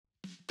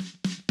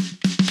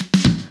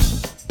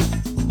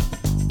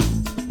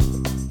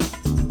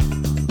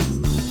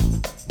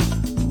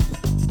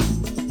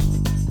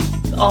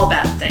all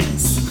bad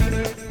things.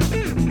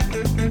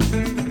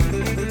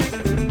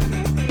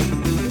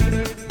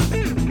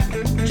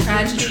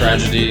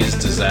 Tragedies,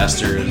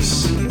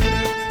 disasters.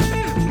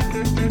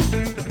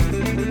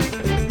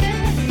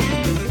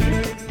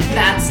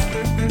 That's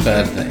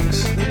Bad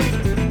things.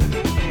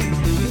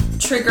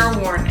 trigger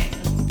warning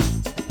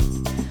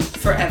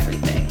for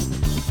everything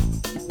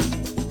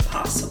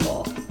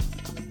possible.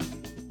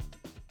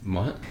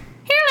 What?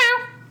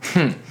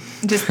 Hello.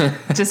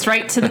 Just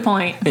right to the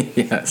point.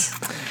 Yes.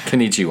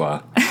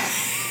 Konnichiwa.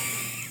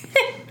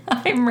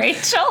 I'm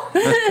Rachel.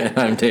 And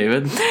I'm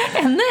David.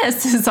 And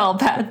this is All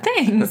Bad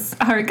Things.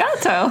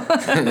 Arigato.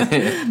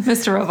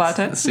 Mr.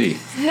 Roboto. See.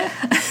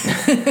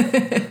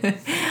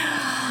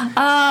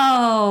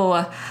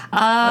 Oh.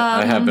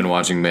 I have been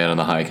watching Man in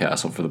the High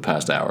Castle for the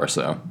past hour or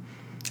so.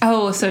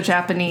 Oh, so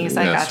Japanese.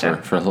 I Yes,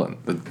 gotcha. for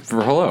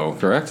hello,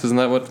 correct? Isn't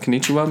that what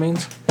konnichiwa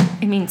means?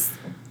 It means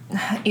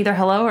either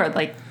hello or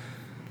like...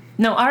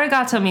 No,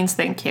 arigato means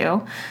thank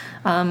you.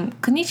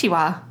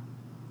 Konnichiwa.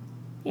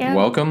 Yeah.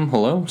 Welcome,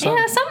 hello?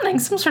 Yeah, something.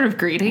 Some sort of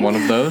greeting. One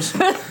of those?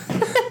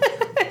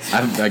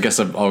 I guess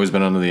I've always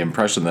been under the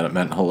impression that it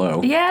meant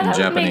hello Yeah, in that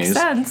Japanese. would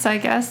make sense, I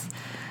guess.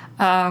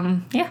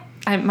 Yeah.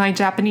 My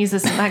Japanese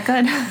isn't that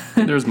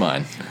good. There's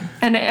mine.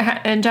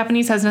 And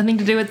Japanese has nothing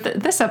to do with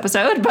this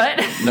episode,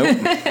 but... Nope.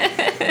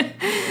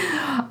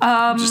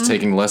 Just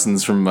taking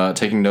lessons from,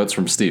 taking notes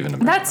from Steven.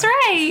 Apparently. That's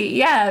right.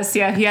 Yes.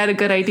 Yeah, he had a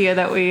good idea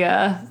that we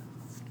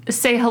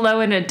say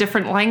hello in a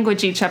different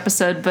language each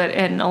episode, but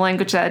in a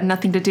language that had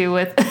nothing to do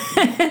with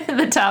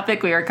the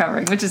topic we were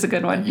covering, which is a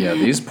good one. Yeah,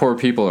 these poor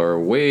people are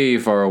way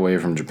far away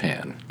from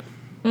Japan.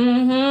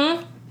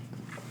 Mm-hmm.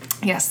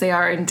 Yes, they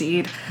are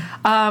indeed.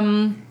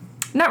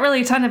 Not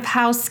really a ton of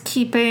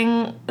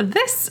housekeeping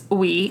this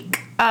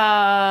week.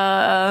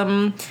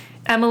 Emily's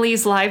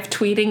live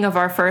tweeting of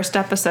our first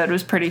episode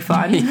was pretty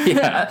fun.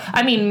 Yeah.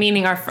 I mean,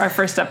 meaning our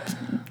first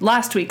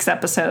last week's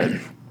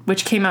episode,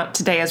 which came out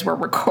today as we're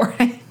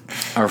recording.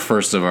 Our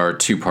first of our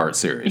two-part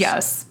series.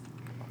 Yes.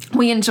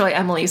 We enjoy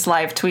Emily's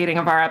live tweeting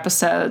of our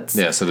episodes.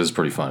 Yes, it is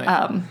pretty funny.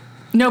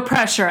 No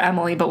pressure,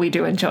 Emily, but we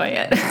do enjoy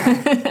it.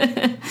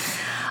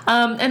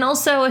 And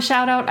also a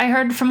shout out I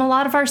heard from a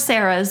lot of our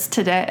Sarahs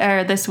today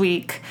or this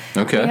week.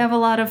 Okay. We have a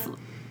lot of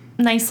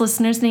nice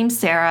listeners named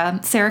Sarah.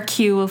 Sarah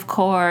Q, of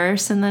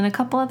course, and then a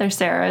couple other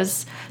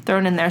Sarahs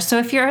thrown in there. So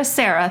if you're a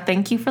Sarah,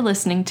 thank you for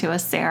listening to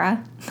us,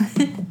 Sarah.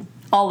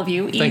 All of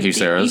you. Thank you,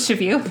 Sarahs. Each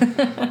of you.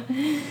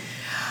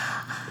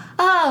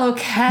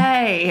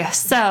 Okay,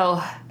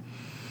 so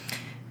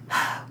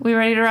we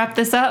ready to wrap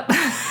this up?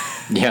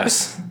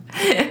 Yes.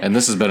 And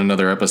this has been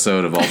another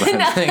episode of All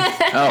Bad Things.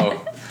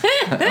 Oh,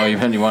 you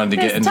meant you wanted to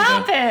get into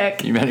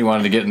topic. you meant you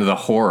wanted to get into the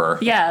horror.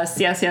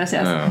 Yes.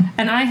 Oh.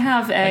 And I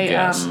have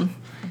guess.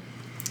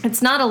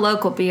 it's not a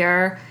local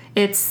beer.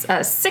 It's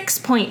a 6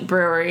 Point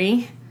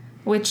Brewery,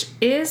 which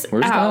is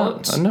Where's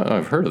out that? I know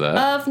I've heard of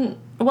that.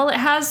 it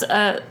has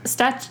a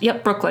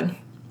Brooklyn.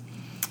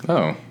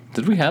 Oh,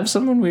 did we have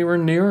some when we were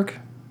in New York?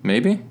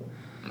 Maybe.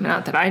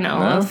 Not that I know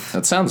No, of.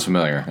 that sounds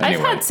familiar.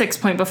 Anyway, I've had 6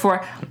 Point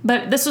before,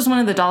 but this was one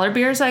of the dollar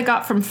beers I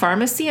got from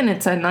pharmacy, and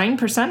it's a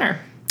 9%er.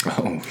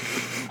 oh.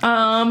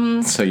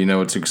 So you know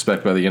what to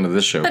expect by the end of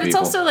this show, But people. it's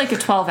also like a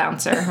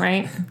 12-ouncer,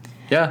 right?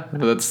 Yeah,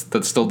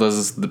 that still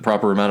does the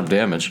proper amount of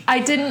damage.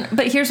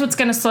 But here's what's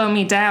going to slow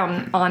me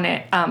down on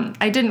it.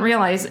 I didn't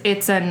realize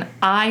it's an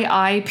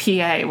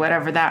IIPA,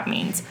 whatever that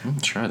means.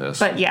 Let's try this.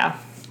 But yeah,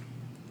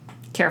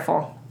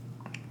 careful.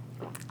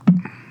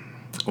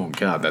 Oh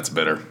God, that's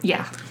bitter.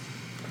 Yeah.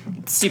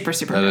 Super,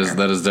 super That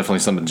bitter. is definitely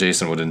something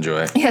Jason would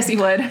enjoy. Yes, he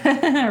would.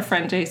 Our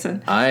friend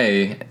Jason.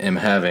 I am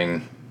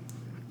having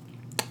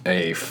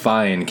a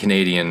fine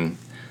Canadian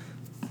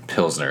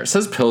Pilsner. It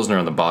says Pilsner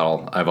on the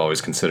bottle. I've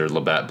always considered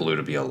Labatt Blue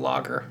to be a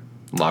lager.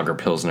 Lager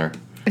Pilsner.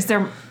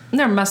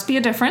 There must be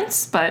a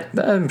difference, but...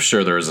 I'm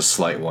sure there is a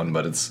slight one,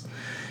 but it's...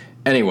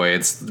 Anyway,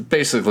 it's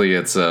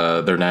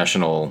their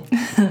national...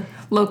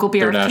 Local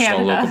beer of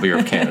Canada. Local beer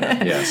of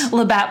Canada, yes.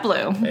 Labatt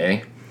Blue.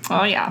 Hey?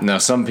 Oh, yeah. Now,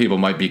 some people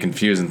might be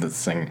confused and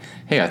saying,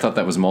 hey, I thought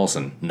that was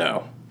Molson.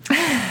 No.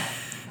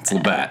 It's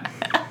Labatt.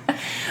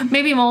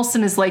 Maybe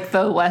Molson is like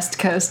the west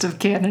coast of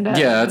Canada.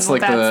 Yeah, it's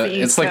like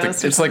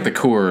Labatt's it's like the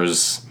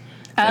Coors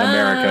in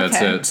America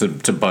okay.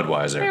 to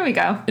Budweiser. There we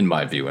go. In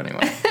my view,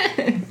 anyway.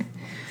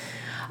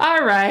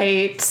 All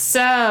right.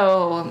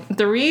 So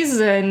the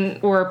reason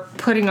we're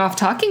putting off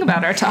talking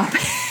about our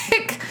topic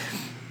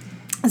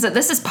is that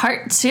this is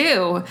part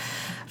 2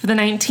 of the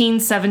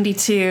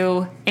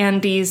 1972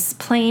 Andes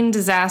plane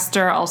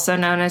disaster, also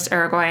known as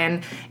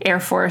Uruguayan Air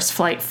Force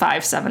Flight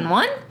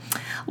 571.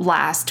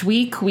 Last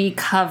week, we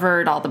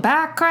covered all the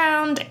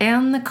background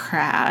and the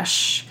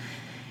crash.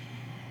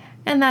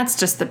 And that's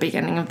just the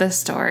beginning of the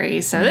story.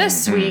 So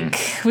this week,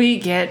 we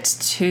get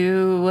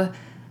to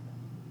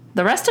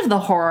the rest of the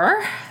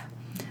horror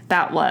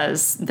that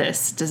was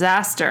this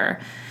disaster.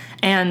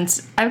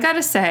 And I've got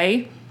to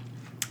say,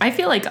 I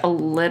feel like a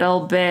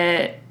little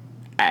bit...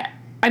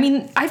 I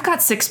mean, I've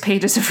got 6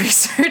 pages of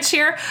research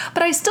here,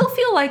 but I still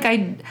feel like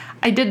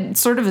I did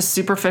sort of a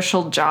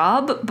superficial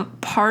job.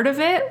 But part of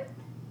it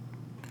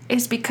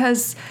is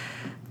because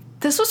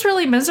this was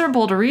really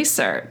miserable to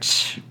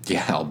research.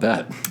 Yeah, I'll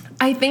bet.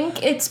 I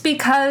think it's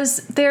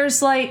because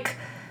there's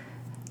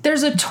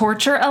a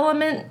torture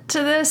element to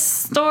this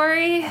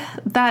story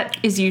that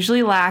is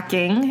usually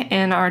lacking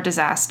in our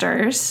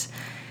disasters.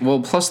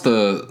 Well, plus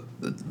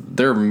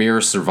their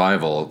mere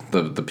survival,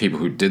 the people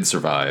who did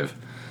survive,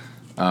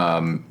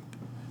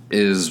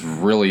 is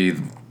really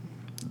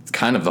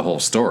kind of the whole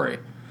story.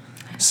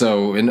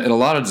 So in a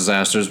lot of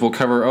disasters, we'll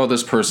cover,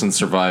 this person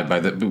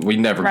survived we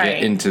never Right.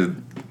 get into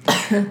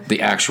the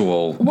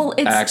actual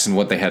acts and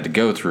what they had to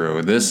go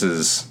through. This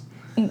is...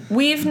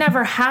 We've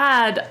never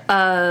had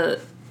a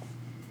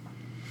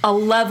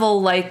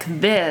level like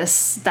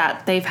this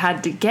that they've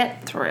had to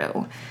get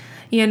through.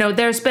 You know,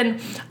 there's been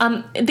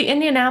the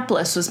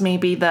Indianapolis was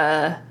maybe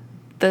the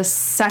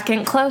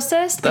second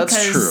closest. That's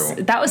because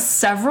true. That was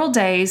several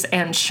days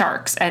and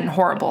sharks and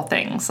horrible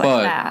things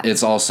like that. But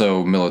it's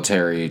also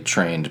military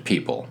trained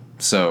people.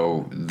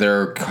 So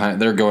they're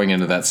going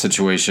into that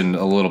situation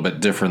a little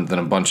bit different than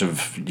a bunch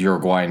of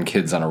Uruguayan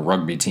kids on a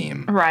rugby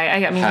team.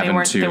 Right. I mean,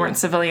 they weren't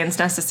civilians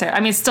necessarily. I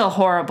mean, it's still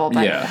horrible,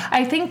 but yeah.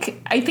 I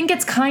think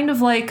it's kind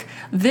of like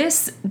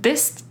this.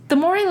 The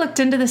more I looked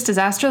into this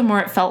disaster, the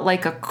more it felt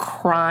like a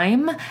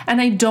crime,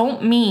 and I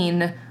don't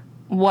mean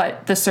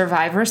what the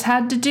survivors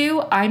had to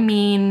do. I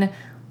mean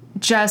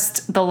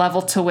just the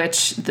level to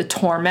which the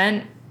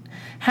torment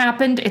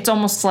happened. It's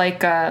almost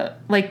like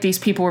these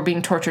people were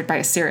being tortured by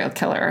a serial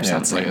killer or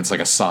something. It's like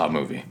a Saw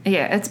movie.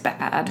 Yeah, it's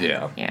bad.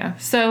 Yeah.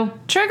 So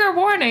trigger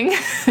warning.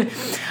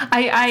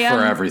 I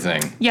for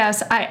everything.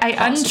 Yes, I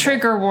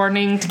untrigger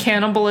warninged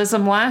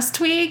cannibalism last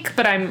week,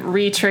 but I'm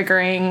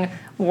re-triggering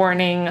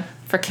warning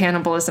for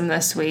cannibalism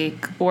this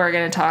week. We're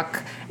gonna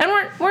talk, and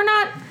we're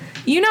not.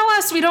 You know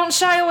us, we don't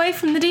shy away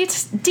from the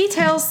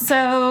details,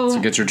 so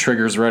get your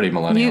triggers ready,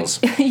 millennials.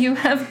 You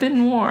have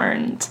been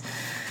warned.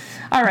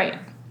 All right.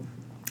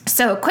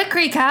 So, quick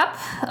recap.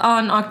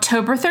 On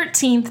October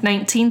 13th,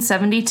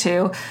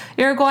 1972,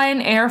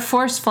 Uruguayan Air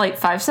Force Flight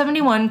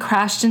 571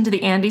 crashed into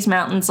the Andes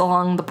Mountains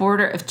along the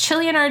border of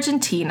Chile and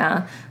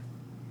Argentina.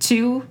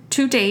 To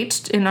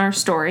date in our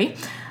story,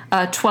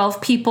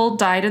 12 people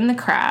died in the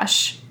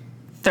crash.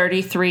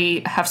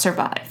 33 have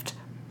survived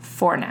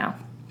for now.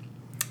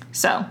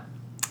 So...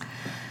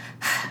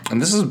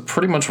 And this is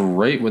pretty much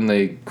right when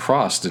they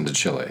crossed into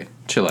Chile.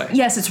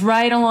 Yes, it's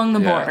right along the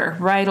border.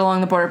 Right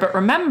along the border. But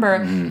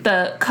remember,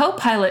 the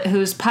co-pilot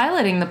who's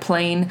piloting the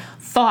plane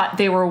thought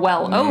they were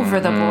well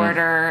over the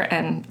border,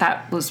 and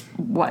that was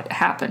what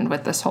happened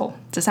with this whole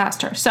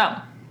disaster. So,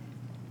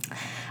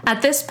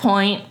 at this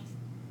point,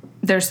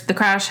 the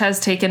crash has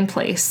taken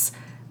place.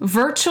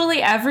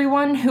 Virtually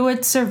everyone who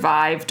had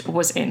survived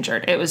was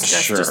injured. It was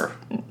just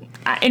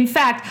in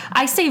fact,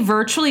 I say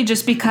virtually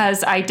just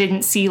because I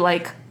didn't see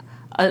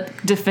a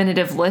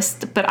definitive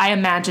list, but I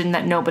imagine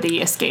that nobody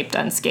escaped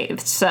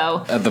unscathed.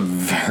 So at the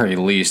very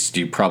least,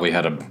 you probably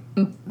had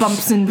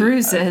bumps and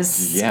bruises,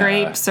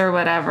 scrapes or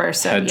whatever.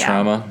 So head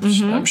trauma.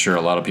 I'm sure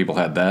a lot of people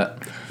had that.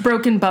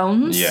 Broken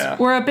bones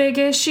were a big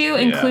issue,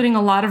 including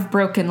a lot of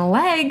broken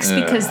legs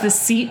because the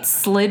seat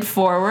slid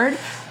forward.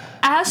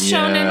 As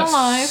shown in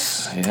Alive,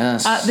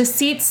 the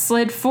seat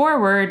slid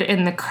forward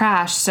in the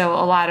crash, so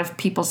a lot of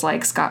people's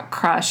legs got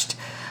crushed.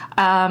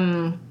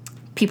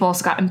 People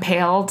also got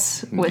impaled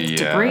with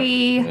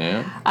debris.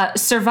 Yeah.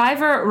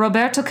 Survivor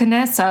Roberto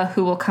Canessa,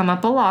 who will come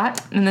up a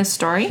lot in this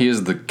story. He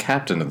is the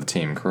captain of the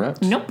team,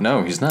 correct? Nope.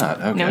 No, he's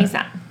not. Okay. No, he's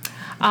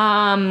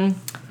not.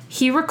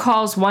 He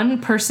recalls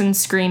one person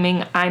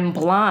screaming, "I'm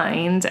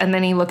blind," and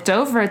then he looked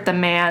over at the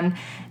man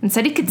and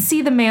said he could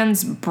see the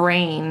man's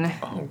brain.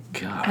 Oh,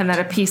 God. And that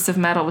a piece of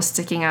metal was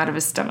sticking out of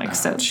his stomach.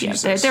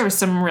 There were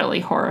some really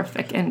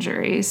horrific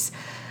injuries.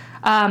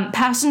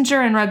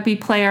 Passenger and rugby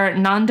player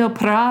Nando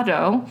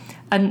Prado,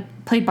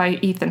 played by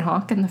Ethan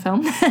Hawke in the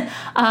film,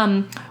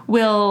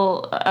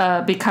 will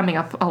be coming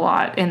up a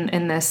lot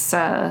in this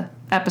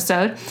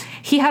episode.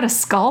 He had a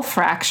skull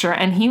fracture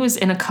and he was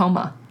in a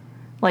coma,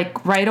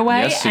 right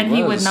away,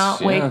 he would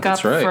not wake up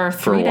for 3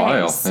 days. For a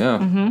while,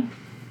 yeah.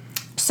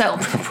 So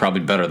probably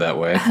better that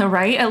way,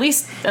 right? At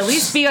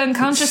least be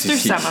unconscious through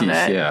some of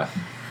it. Yeah.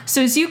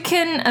 So as you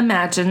can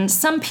imagine,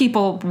 some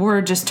people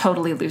were just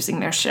totally losing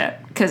their shit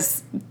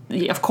because,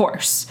 of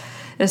course,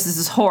 this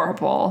is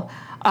horrible,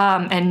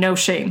 and no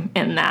shame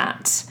in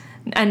that.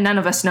 And none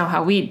of us know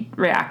how we'd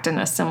react in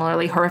a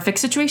similarly horrific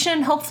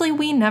situation. Hopefully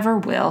we never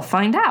will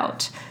find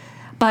out.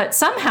 But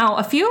somehow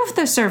a few of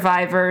the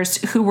survivors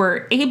who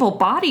were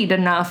able-bodied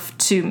enough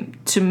to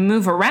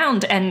move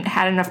around and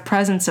had enough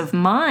presence of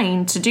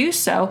mind to do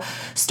so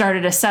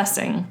started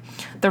assessing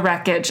the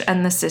wreckage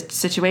and the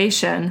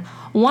situation.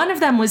 One of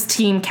them was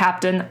team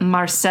captain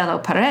Marcelo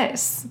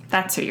Perez.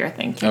 That's who you're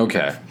thinking.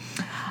 Okay.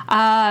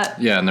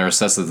 And they're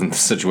assessing the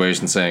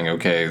situation saying,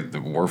 okay,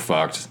 we're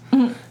fucked.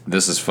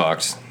 This is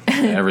fucked.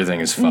 everything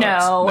is fucked.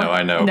 No,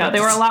 I know. No, they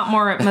were a lot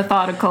more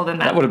methodical than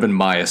that. That would have been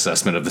my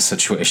assessment of the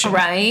situation.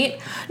 Right?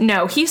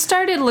 No, he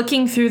started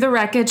looking through the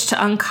wreckage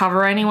to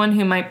uncover anyone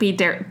who might be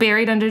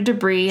buried under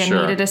debris and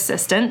Sure. needed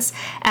assistance.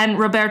 And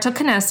Roberto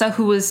Canessa,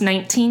 who was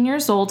 19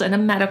 years old and a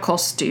medical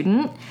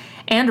student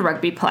and a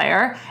rugby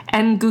player,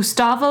 and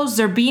Gustavo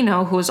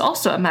Zerbino, who was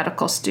also a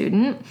medical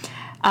student,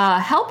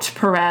 helped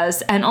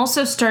Perez and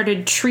also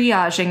started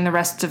triaging the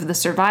rest of the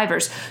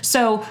survivors.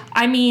 So,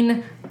 I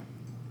mean,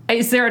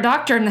 is there a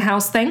doctor in the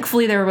house?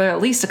 Thankfully, there were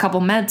at least a couple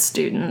med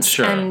students.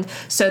 Sure. And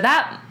so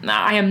that,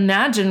 I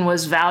imagine,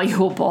 was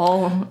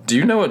valuable. Do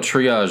you know what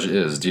triage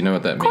is? Do you know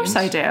what that means? Of course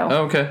I do.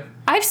 Oh, okay.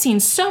 I've seen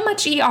so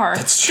much ER.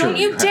 That's true, Don't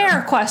you you dare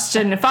have.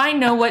 question if I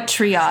know what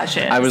triage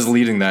is. I was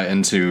leading that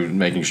into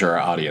making sure our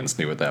audience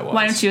knew what that was.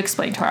 Why don't you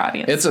explain to our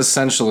audience? It's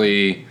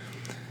essentially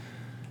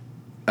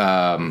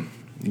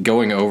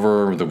going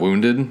over the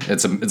wounded.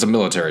 It's a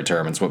military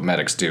term. It's what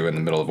medics do in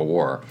the middle of a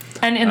war.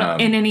 And in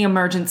any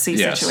emergency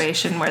yes.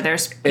 situation where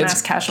there's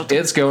mass casualties.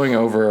 It's going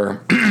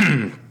over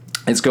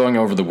it's going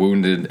over the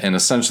wounded and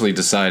essentially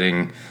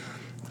deciding,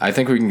 I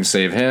think we can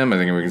save him. I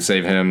think we can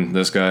save him.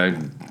 This guy,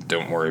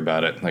 don't worry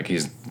about it. Like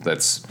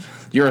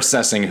you're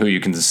assessing who you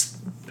can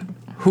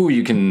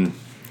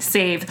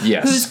save.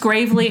 Yes. Who's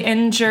gravely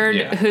injured,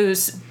 Yeah.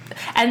 who's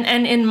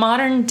and in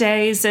modern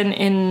days and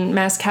in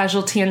mass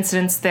casualty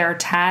incidents there are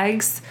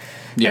tags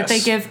Yes. that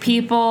they give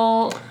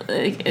people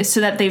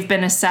so that they've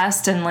been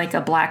assessed, and like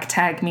a black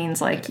tag means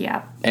like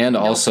And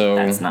also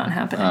that's not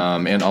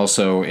happening. and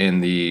also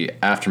in the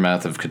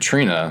aftermath of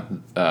Katrina,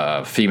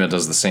 FEMA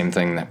does the same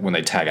thing when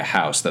they tag a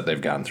house that they've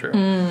gone through.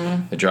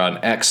 They draw an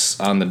X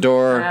on the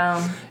door.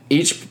 Wow.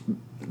 Each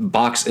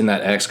box in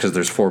that X, because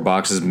there's 4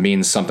 boxes,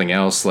 means something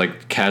else,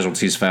 like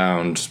casualties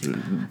found.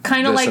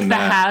 Kind of this like and the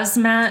that.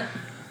 hazmat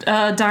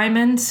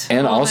diamond.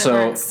 And a little bit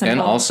where it's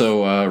simple.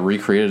 also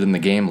recreated in the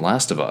game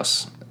Last of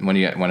Us.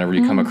 Whenever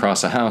you come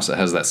across a house, it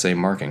has that same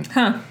marking.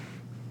 I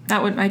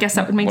guess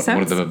that would make One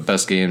sense. of the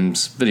best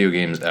video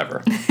games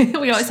ever.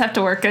 We always have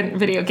to work a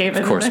video game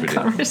in course the we do.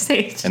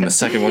 conversation. And the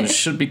second one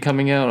should be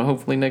coming out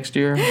hopefully next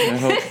year, I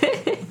hope.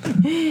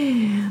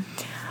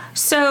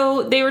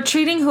 So they were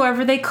treating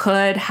whoever they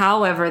could,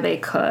 however they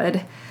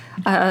could.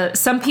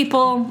 Some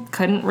people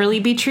couldn't really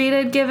be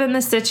treated given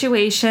the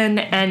situation,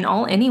 and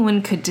all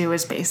anyone could do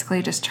is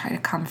basically just try to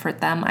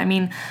comfort them. I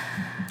mean,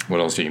 What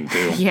else you can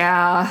do?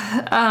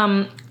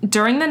 yeah.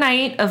 During the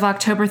night of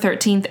October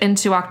 13th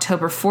into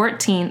October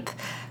 14th,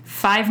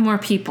 5 more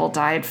people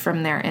died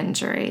from their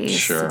injuries.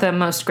 Sure. The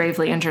most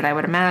gravely injured, I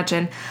would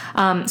imagine.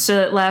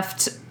 So it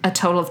left a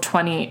total of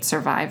 28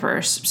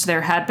 survivors. So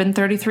there had been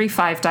 33.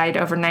 5 died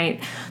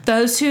overnight.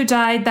 Those who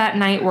died that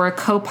night were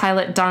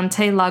co-pilot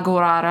Dante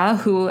Lagurara,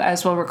 who,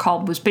 as we'll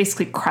recall, was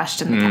basically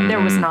crushed in the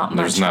There was not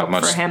much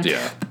hope for him.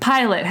 Yeah. The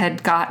pilot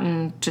had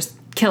gotten just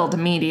killed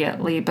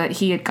immediately, but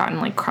he had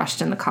gotten like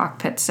crushed in the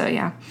cockpit. So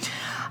yeah.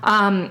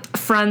 I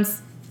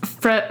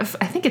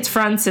think it's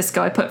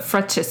Francisco. I put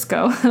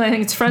Francisco. I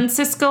think it's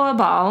Francisco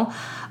Abal.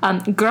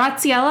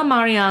 Graziella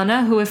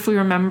Mariana, who, if we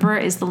remember,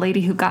 is the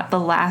lady who got the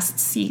last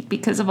seat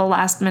because of a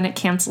last-minute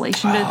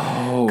cancellation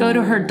to go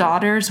to her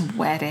daughter's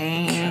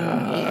wedding.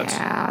 God.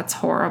 Yeah, it's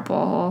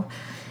horrible.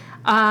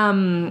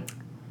 And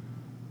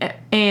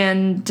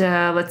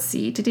let's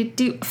see.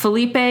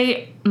 Felipe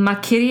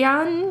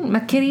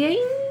Maquirian?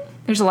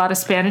 There's a lot of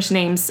Spanish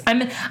names.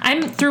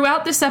 I'm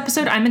throughout this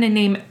episode, I'm going to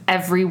name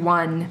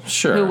everyone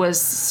Sure.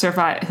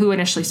 who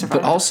initially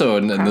survived. But also,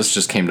 and this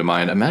just came to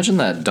mind, imagine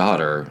that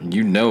daughter,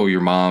 your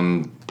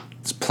mom's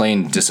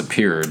plane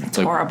disappeared. It's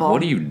like, horrible.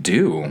 what do you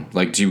do?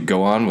 Like, do you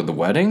go on with the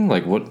wedding?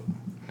 Like, what,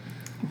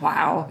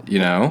 Wow.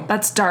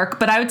 That's dark,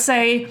 but I would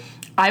say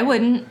I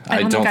wouldn't.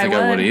 I don't think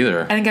I would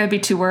either. I think I would be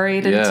too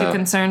worried and too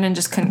concerned and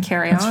just couldn't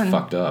carry on. It's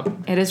fucked up.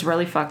 It is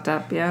really fucked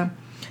up, yeah.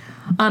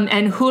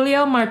 And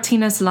Julio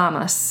Martinez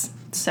Lamas.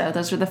 So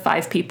those were the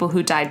 5 people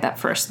who died that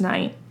first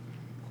night.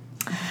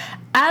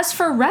 As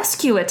for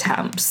rescue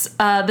attempts,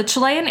 the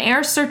Chilean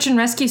Air Search and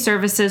Rescue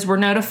Services were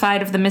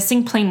notified of the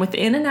missing plane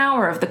within an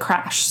hour of the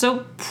crash,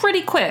 so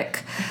pretty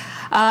quick.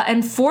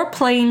 And 4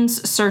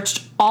 planes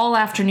searched all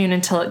afternoon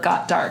until it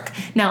got dark.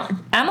 Now,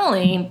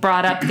 Emily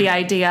brought up the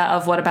idea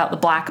of what about the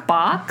black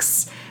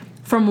box?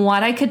 From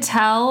what I could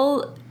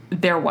tell,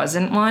 there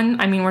wasn't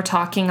one. I mean, we're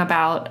talking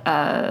about...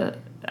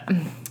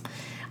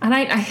 And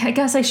I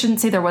guess I shouldn't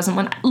say there wasn't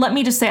one. Let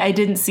me just say I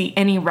didn't see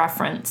any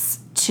reference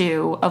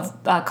to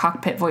a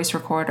cockpit voice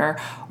recorder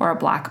or a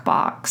black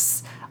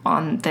box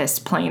on this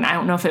plane. I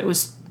don't know if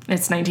it's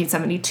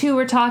 1972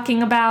 we're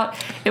talking about.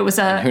 It was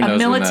a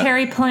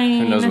military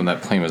plane. Who knows when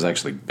that plane was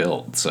actually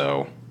built,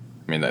 so...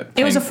 I mean, that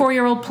it was a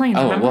 4-year-old plane.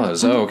 Oh, remember? it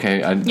was. Oh,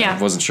 okay. I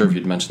wasn't sure if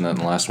you'd mentioned that in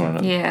the last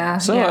one. Yeah.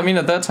 So, yeah. I mean,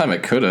 at that time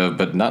it could have,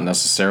 but not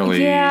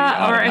necessarily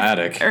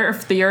automatic. Or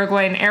if the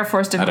Uruguayan Air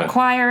Force didn't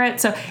require it.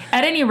 So,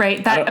 at any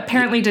rate, that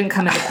apparently didn't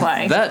come into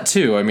play. That,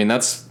 too. I mean,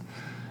 that's...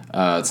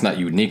 it's not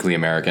uniquely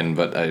American,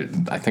 but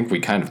I think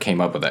we kind of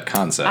came up with that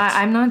concept.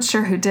 I'm not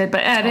sure who did,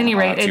 but at any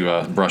rate...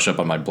 to brush up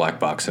on my black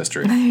box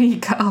history. There you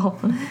go.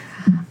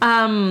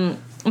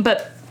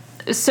 But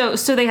So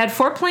they had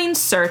 4 planes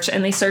search,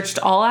 and they searched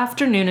all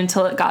afternoon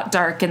until it got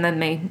dark, and then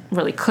they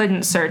really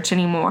couldn't search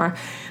anymore.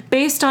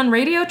 Based on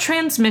radio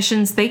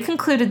transmissions, they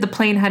concluded the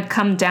plane had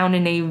come down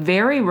in a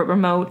very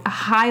remote,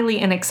 highly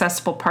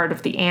inaccessible part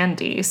of the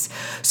Andes.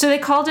 So they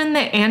called in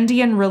the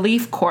Andean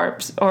Relief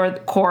Corps, or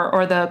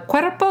the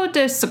Cuerpo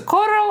de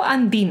Socorro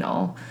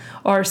Andino,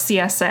 or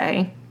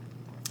CSA.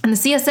 And the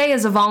CSA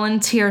is a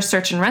volunteer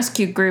search and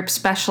rescue group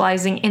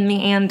specializing in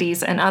the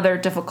Andes and other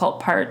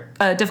difficult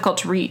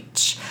to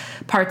reach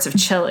parts of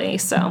Chile.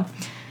 So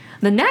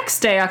the next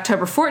day,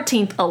 October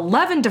 14th,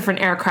 11 different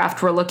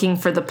aircraft were looking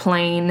for the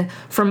plane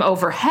from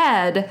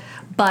overhead,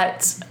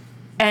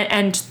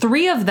 and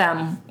 3 of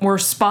them were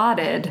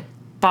spotted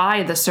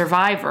by the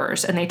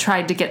survivors, and they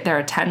tried to get their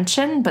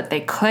attention, but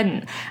they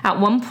couldn't. At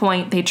one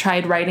point, they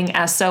tried writing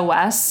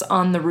SOS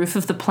on the roof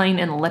of the plane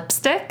in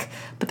lipstick,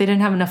 but they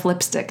didn't have enough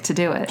lipstick to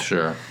do it.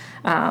 Sure.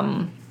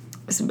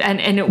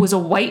 And it was a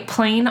white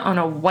plane on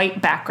a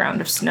white background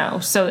of snow,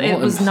 so it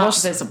was not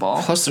visible.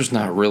 Plus, there's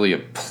not really a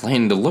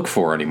plane to look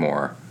for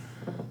anymore.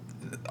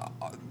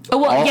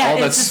 Well,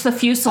 it's just the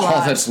fuselage.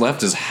 All that's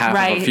left is half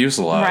of a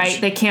fuselage. Right,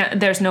 they can't.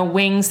 There's no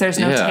wings. There's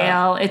no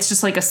tail. It's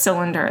just like a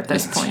cylinder at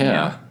this point.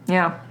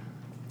 Yeah.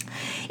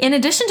 In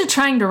addition to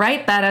trying to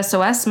write that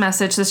SOS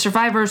message, the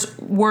survivors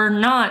were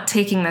not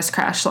taking this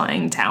crash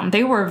lying down.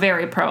 They were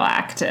very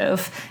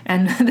proactive,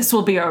 and this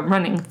will be a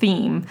running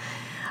theme.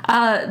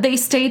 They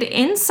stayed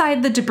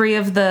inside the debris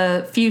of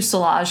the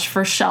fuselage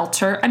for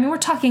shelter. I mean, we're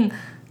talking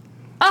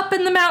up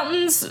in the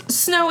mountains,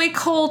 snowy,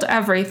 cold,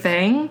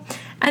 everything.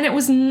 And it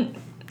was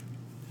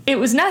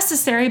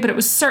necessary, but it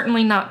was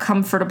certainly not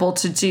comfortable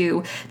to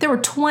do. There were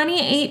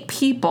 28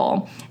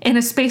 people in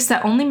a space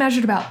that only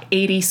measured about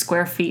 80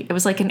 square feet. It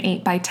was like an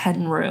 8 by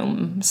 10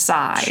 room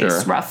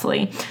size,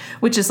 roughly,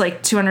 which is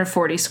like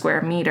 240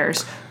 square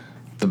meters.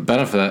 The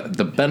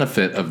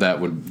benefit of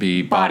that would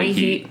be body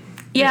heat.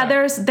 Yeah,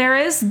 there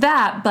is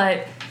that,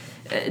 but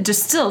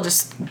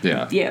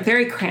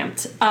very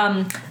cramped.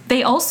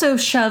 They also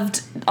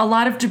shoved a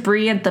lot of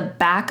debris at the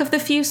back of the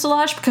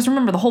fuselage, because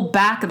remember, the whole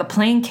back of the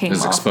plane came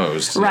off.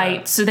 Exposed. Right.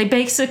 Yeah. So they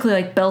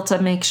basically built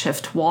a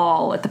makeshift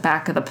wall at the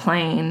back of the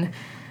plane.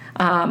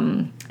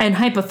 And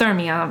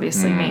hypothermia,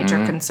 obviously,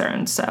 major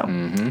concern.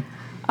 So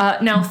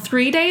now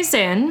 3 days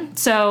in,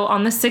 so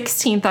on the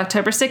 16th,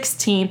 October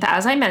 16th,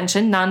 as I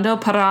mentioned, Nando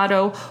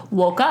Parrado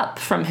woke up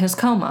from his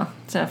coma,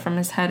 so from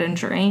his head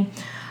injury.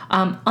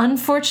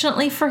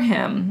 Unfortunately for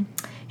him,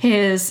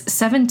 his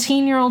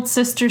 17-year-old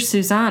sister,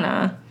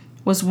 Susana,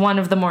 was one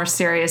of the more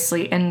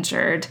seriously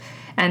injured,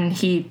 and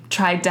he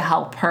tried to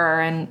help her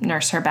and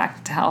nurse her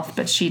back to health,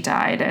 but she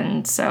died,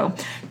 and so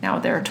now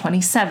there are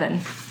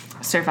 27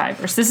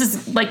 survivors. This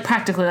is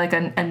practically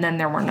and then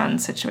there were none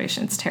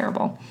situation. It's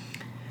terrible.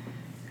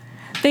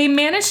 They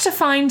managed to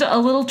find a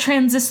little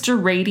transistor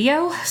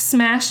radio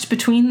smashed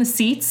between the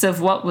seats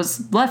of what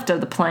was left of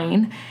the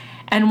plane,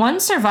 and one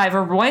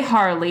survivor, Roy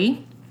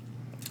Harley,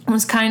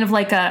 was kind of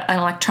like an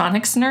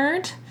electronics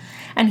nerd,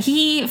 and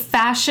he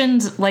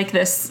fashioned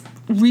this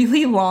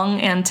really long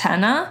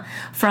antenna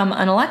from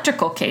an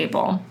electrical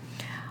cable.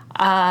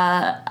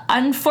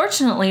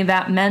 Unfortunately,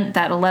 that meant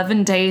that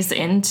 11 days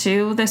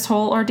into this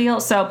whole ordeal,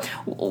 so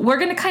we're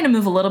going to kind of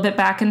move a little bit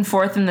back and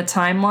forth in the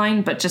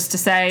timeline, but just to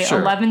say,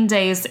 11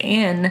 days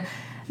in,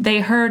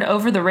 they heard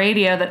over the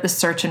radio that the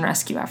search and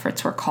rescue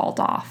efforts were called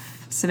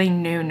off. So they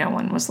knew no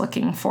one was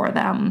looking for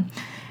them.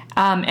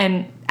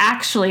 And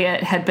actually,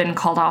 it had been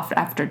called off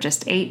after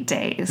just 8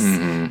 days.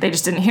 They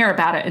just didn't hear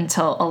about it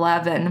until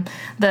 11.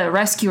 The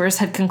rescuers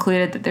had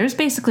concluded that there's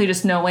basically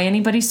just no way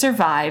anybody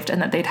survived,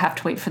 and that they'd have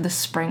to wait for the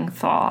spring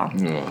thaw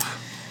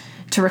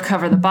to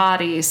recover the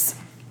bodies.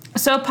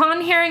 So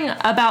upon hearing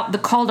about the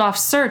called-off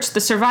search,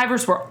 the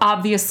survivors were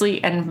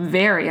obviously and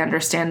very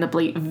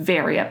understandably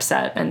very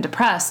upset and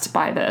depressed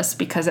by this,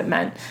 because it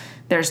meant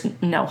there's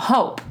no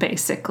hope,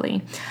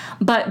 basically.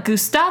 But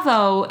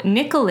Gustavo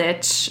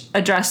Nikolic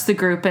addressed the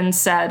group and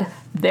said,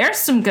 "There's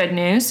some good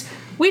news.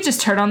 We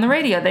just heard on the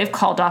radio they've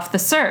called off the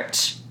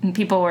search." And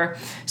people were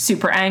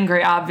super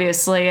angry,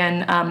 obviously.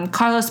 And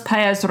Carlos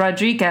Paez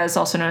Rodriguez,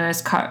 also known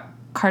as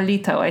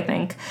Carlito, I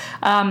think,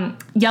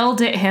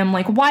 yelled at him,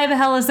 "Why the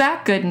hell is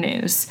that good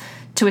news?"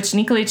 To which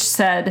Nikolic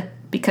said,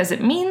 "Because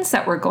it means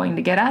that we're going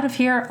to get out of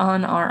here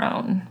on our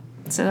own."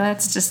 So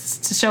that's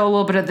just to show a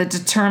little bit of the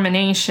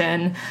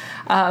determination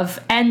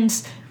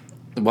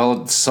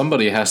Well,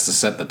 somebody has to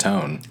set the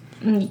tone.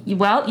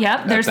 Well,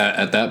 yeah.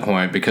 At that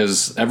point,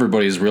 because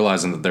everybody's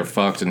realizing that they're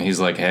fucked, and he's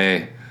like,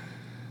 "Hey,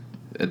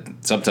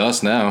 it's up to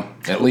us now."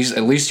 At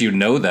least you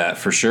know that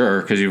for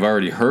sure, because you've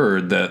already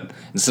heard that.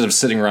 Instead of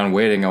sitting around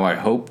waiting, I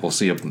hope we'll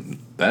see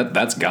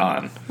that's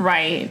gone.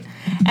 Right.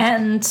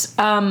 And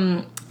spoiler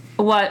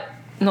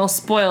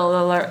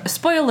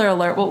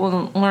alert, what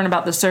we'll learn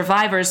about the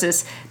survivors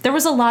is there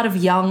was a lot of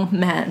young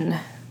men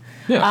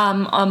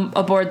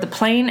aboard the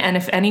plane, and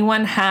if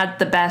anyone had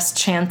the best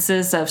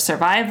chances of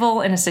survival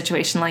in a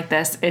situation like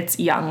this, it's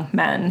young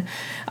men.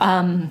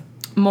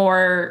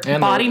 more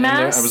And body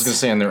mass. I was going to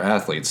say, and they're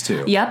athletes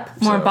too.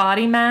 Yep, more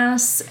body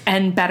mass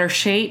and better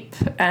shape,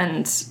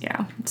 and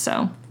yeah,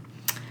 so.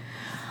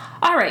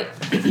 All right.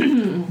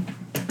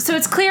 So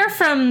it's clear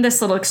from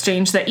this little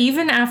exchange that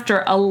even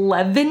after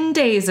 11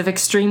 days of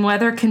extreme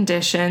weather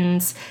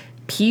conditions,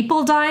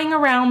 people dying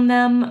around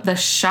them, the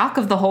shock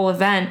of the whole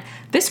event,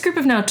 this group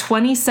of now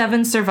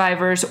 27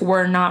 survivors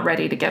were not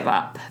ready to give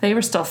up. They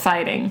were still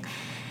fighting.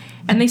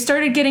 And they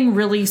started getting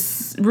really,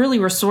 really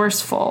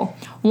resourceful.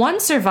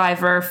 One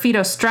survivor,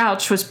 Fido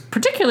Strauch, was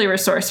particularly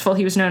resourceful.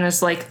 He was known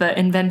as like the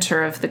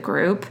inventor of the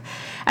group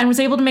and was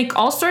able to make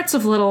all sorts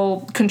of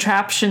little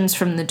contraptions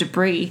from the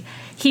debris.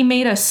 He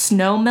made a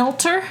snow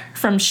melter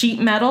from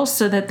sheet metal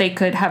so that they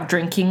could have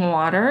drinking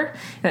water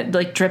that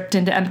like dripped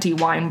into empty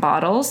wine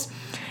bottles.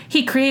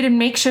 He created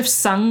makeshift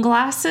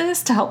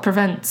sunglasses to help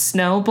prevent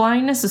snow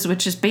blindness,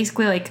 which is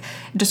basically like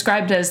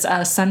described as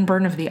a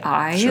sunburn of the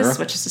eyes,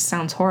 which just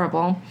sounds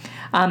horrible.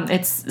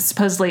 It's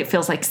supposedly it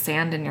feels like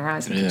sand in your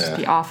eyes, which would just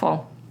be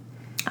awful.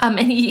 And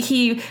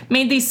he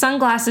made these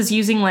sunglasses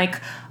using like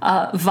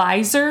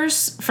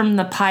visors from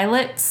the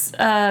pilot's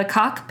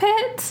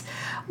cockpit,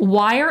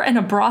 wire, and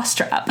a bra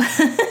strap.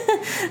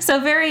 So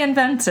very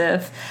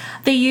inventive.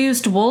 They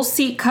used wool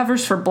seat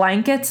covers for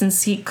blankets and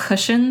seat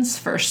cushions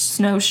for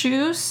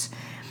snowshoes.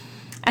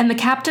 And the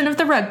captain of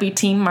the rugby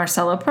team,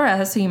 Marcelo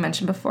Perez, who you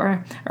mentioned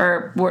before,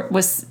 or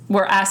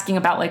we're asking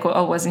about, like,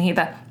 oh, wasn't he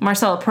that?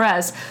 Marcelo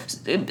Perez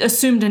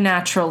assumed a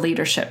natural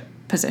leadership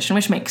position,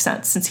 which makes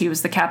sense since he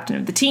was the captain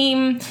of the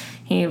team.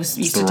 He was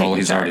used to taking charge. It's the role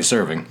he's already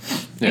serving.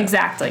 Yeah.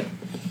 Exactly.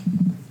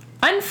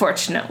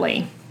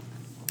 Unfortunately,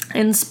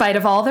 in spite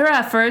of all their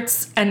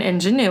efforts and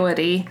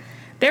ingenuity,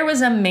 there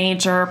was a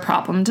major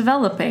problem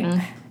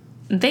developing.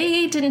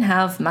 They didn't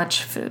have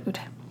much food.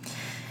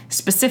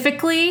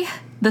 Specifically,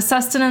 the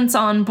sustenance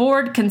on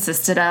board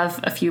consisted of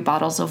a few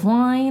bottles of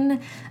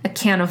wine, a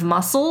can of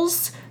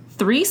mussels,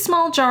 3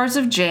 small jars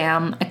of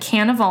jam, a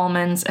can of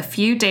almonds, a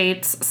few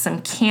dates,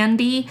 some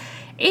candy,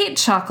 8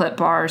 chocolate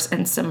bars,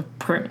 and some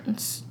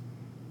prunes.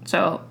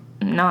 So,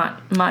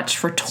 not much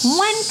for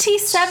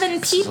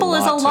 27 people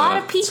is a lot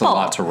of people. It's a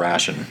lot to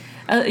ration.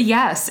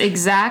 Yes,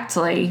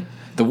 exactly.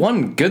 The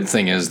one good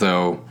thing is,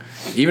 though,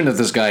 even if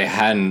this guy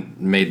hadn't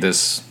made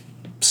this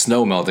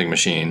snow melting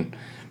machine,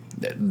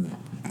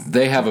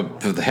 they have a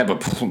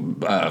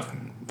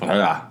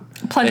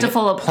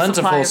plentiful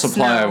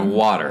supply of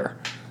water.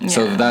 Yeah.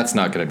 So that's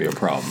not going to be a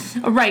problem.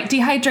 Right.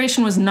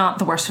 Dehydration was not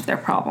the worst of their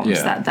problems.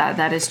 Yeah.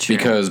 That is true.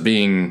 Because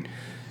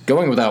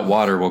going without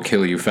water will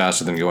kill you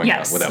faster than going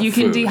without food. Yes, you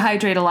can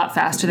dehydrate a lot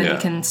faster than you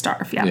can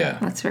starve. Yeah,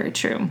 that's very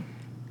true.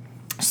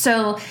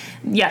 So,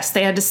 yes,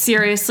 they had to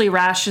seriously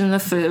ration the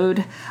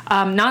food.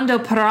 Nando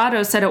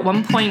Parrado said at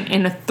one point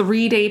in a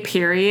 3-day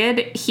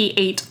period, he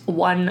ate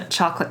 1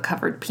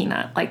 chocolate-covered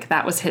peanut. Like,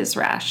 that was his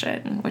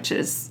ration, which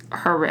is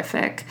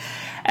horrific.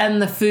 And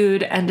the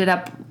food ended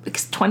up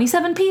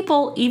 27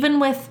 people, even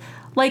with,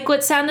 like,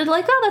 what sounded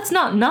like, oh, that's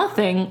not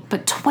nothing.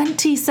 But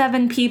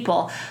 27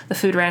 people, the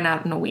food ran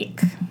out in a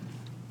week.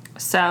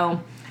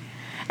 So...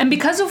 And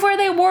because of where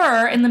they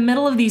were in the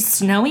middle of these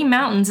snowy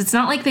mountains, it's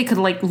not like they could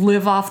like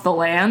live off the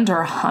land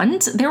or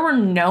hunt. There were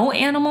no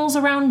animals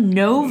around,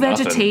 no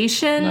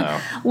vegetation,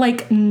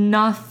 like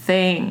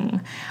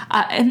nothing.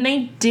 And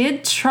they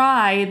did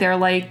try. They're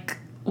like,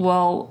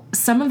 well,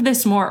 some of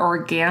this more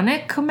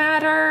organic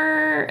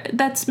matter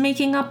that's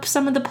making up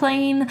some of the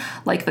plane,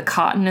 like the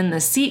cotton in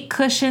the seat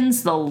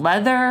cushions, the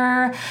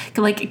leather,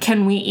 like,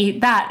 can we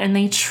eat that? And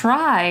they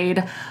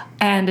tried.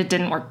 And it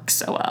didn't work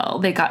so well.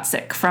 They got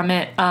sick from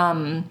it,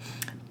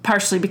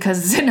 partially because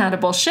it's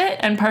inedible shit,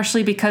 and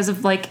partially because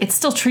of, like, it's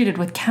still treated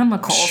with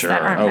chemicals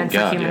that aren't meant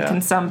for human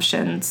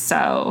consumption.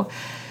 So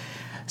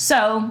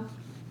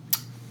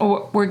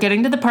we're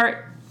getting to the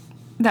part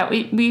that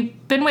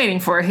we've been waiting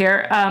for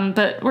here,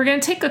 but we're going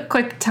to take a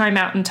quick time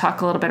out and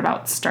talk a little bit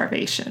about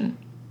starvation.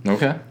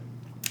 Okay.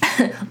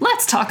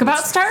 Let's talk about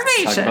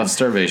starvation. Talk about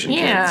starvation,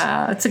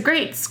 yeah, kids. It's a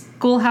great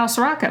Schoolhouse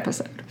Rock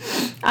episode.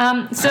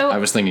 I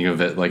was thinking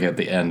of it like at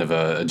the end of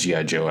a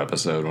G.I. Joe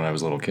episode when I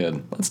was a little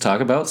kid. Let's talk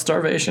about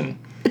starvation.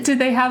 Did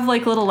they have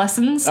like little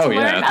lessons to learn?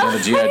 At the end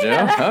of G.I.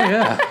 Joe? Oh,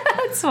 yeah.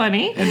 That's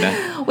funny.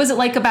 Was it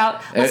like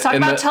about, let's talk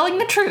about telling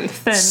the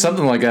truth? And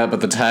something like that, but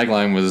the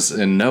tagline was,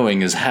 and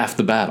knowing is half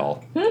the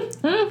battle.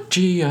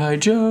 G.I.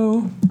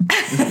 Joe.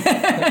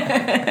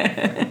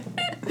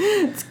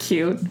 It's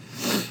cute.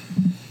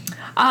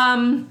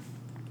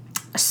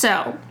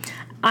 So,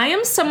 I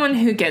am someone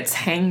who gets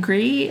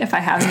hangry if I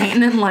haven't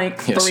eaten in like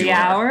 3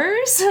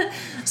 hours.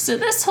 So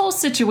this whole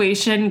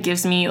situation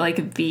gives me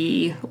like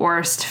the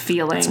worst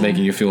feeling. It's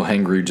making you feel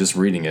hangry just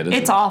reading it, isn't it?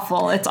 It's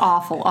awful. It's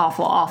awful,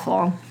 awful,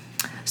 awful.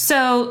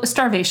 So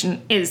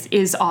starvation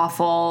is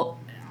awful.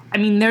 I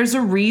mean, there's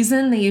a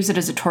reason they use it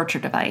as a torture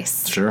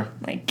device. Sure.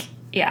 Like,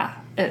 yeah,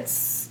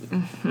 it's...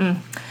 Mm-hmm.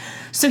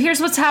 So here's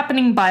what's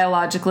happening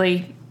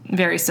biologically.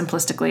 very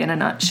simplistically in a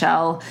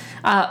nutshell.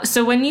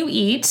 So when you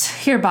eat,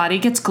 your body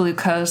gets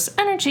glucose,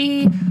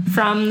 energy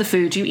from the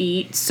food you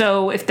eat.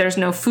 So if there's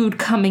no food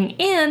coming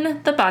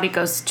in, the body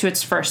goes to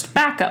its first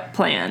backup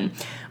plan,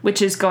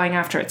 which is going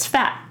after its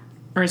fat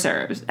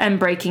reserves and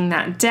breaking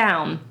that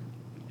down.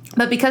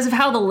 But because of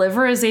how the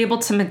liver is able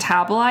to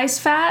metabolize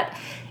fat,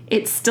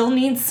 it still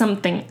needs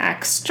something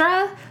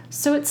extra.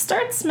 So it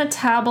starts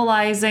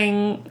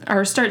metabolizing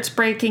or starts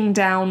breaking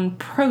down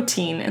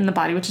protein in the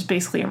body, which is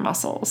basically your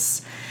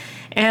muscles.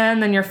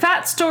 And then your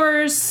fat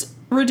stores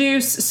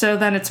reduce, so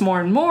then it's more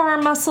and more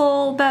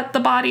muscle that the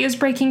body is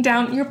breaking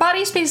down. Your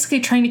body's basically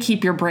trying to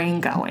keep your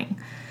brain going.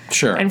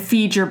 Sure. And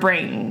feed your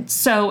brain.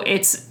 So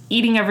it's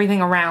eating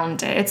everything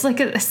around it. It's like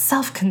a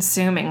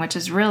self-consuming, which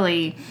is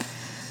really...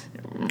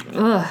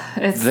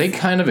 They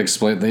kind of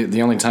explain...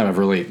 The only time I've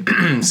really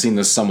seen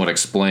this somewhat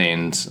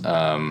explained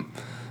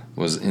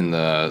was in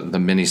the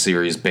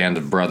miniseries Band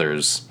of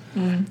Brothers,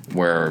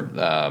 where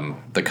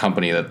the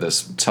company that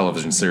this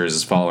television series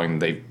is following,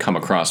 they come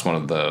across one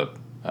of the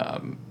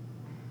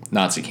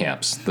Nazi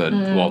camps,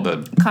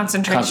 the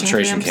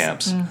concentration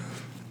camps.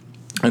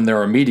 And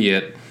their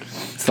immediate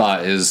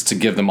thought is to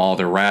give them all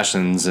their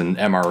rations and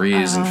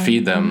MREs and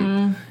feed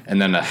them,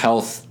 and then a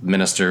health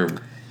minister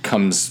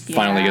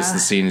finally gets to the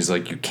scene. He's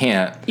like, you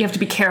can't. You have to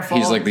be careful.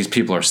 He's like, these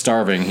people are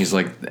starving. He's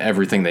like,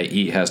 everything they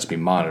eat has to be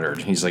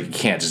monitored. He's like, you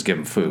can't just give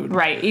them food.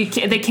 Right.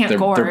 They can't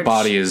gorge. Their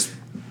body is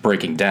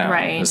breaking down,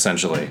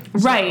 essentially. So.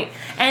 Right.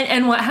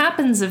 And what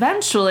happens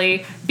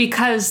eventually,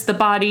 because the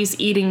body's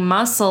eating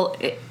muscle...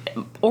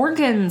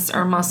 organs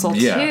are muscle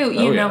too,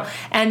 you know,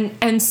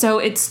 and so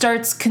it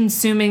starts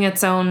consuming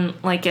its own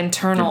like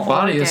internal organs. Your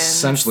body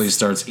essentially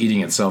starts eating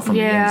itself from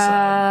the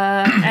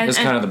inside. It's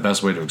kind of the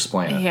best way to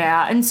explain it.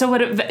 Yeah, and so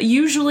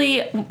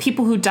usually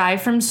people who die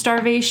from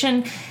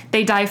starvation,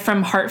 they die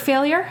from heart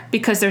failure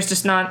because there's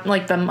just not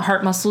like the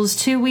heart muscle is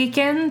too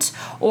weakened,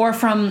 or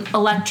from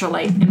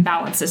electrolyte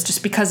imbalances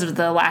just because of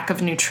the lack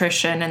of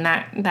nutrition, and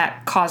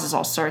that causes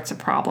all sorts of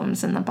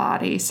problems in the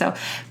body. So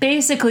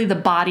basically the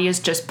body is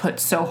just put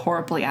so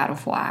horribly out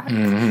of whack.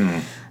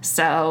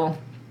 So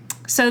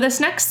this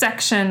next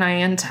section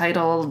I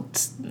entitled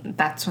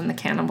 "That's When the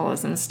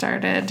Cannibalism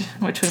Started,"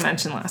 which we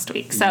mentioned last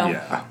week. So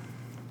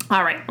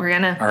all right, we're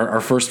gonna our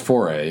first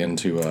foray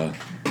into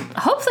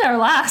hopefully our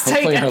last.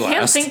 I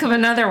can't think of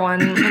another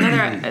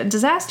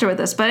disaster with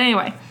this, but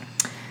anyway.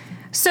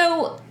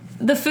 So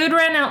the food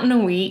ran out in a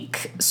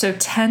week. So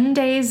 10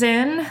 days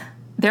in,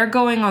 they're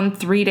going on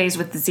 3 days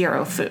with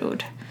zero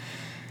food.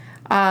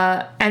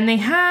 And they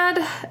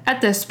had,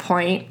 at this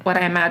point, what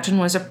I imagine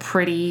was a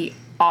pretty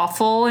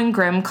awful and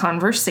grim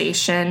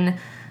conversation,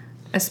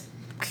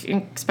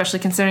 especially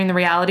considering the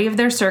reality of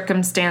their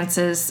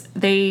circumstances.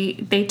 The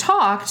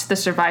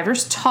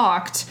survivors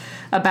talked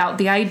about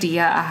the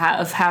idea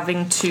of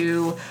having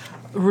to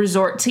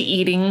resort to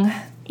eating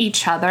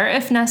each other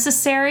if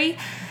necessary.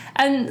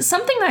 And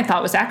something I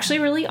thought was actually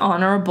really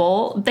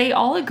honorable, they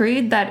all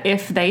agreed that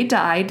if they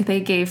died, they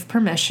gave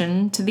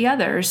permission to the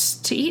others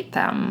to eat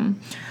them.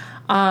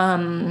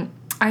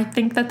 I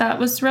think that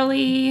was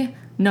really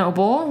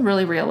noble,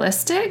 really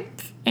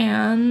realistic,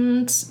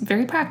 and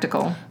very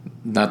practical.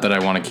 Not that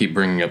I want to keep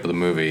bringing up the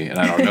movie, and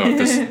I don't know if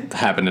this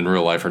happened in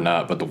real life or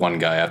not, but the one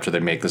guy, after they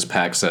make this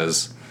pact,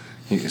 says,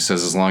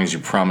 as long as you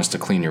promise to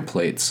clean your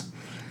plates.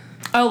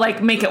 Oh,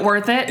 like make it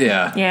worth it?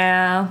 Yeah.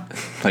 Yeah.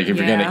 Like if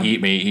you're going to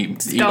eat me,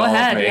 eat Go all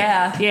ahead.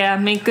 of me. Yeah,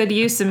 make good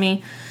use of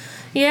me.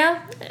 Yeah.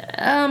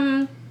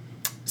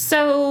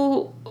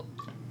 So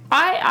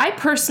I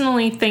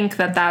personally think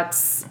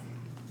that's...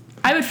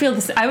 I would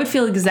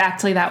feel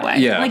exactly that way.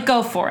 Yeah. Like,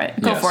 go for it.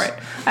 Go for it.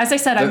 As I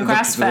said, I'm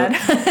grass-fed.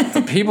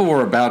 The people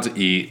we're about to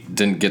eat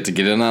didn't get to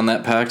get in on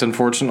that pact,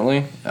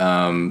 unfortunately.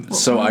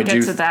 So I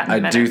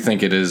do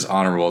think it is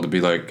honorable to be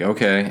like,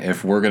 okay,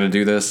 if we're going to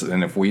do this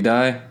and if we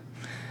die,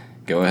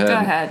 go ahead. Go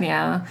ahead,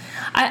 yeah.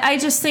 I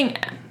just think...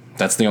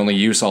 That's the only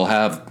use I'll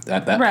have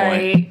at that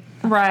point.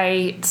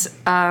 Right.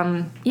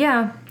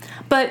 Yeah.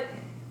 But...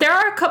 there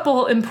are a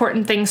couple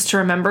important things to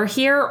remember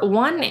here.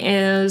 One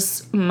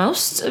is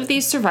most of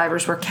these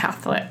survivors were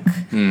Catholic.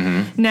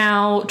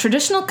 Now,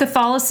 traditional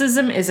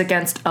Catholicism is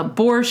against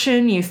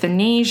abortion,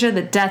 euthanasia,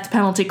 the death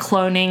penalty,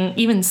 cloning,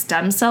 even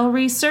stem cell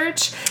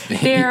research.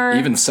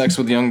 Even sex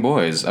with young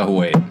boys. Oh,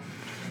 wait.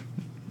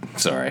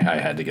 Sorry, I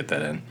had to get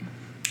that in.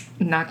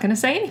 Not going to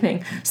say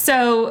anything.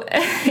 So,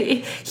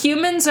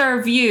 humans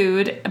are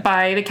viewed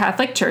by the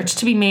Catholic Church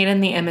to be made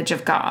in the image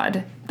of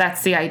God.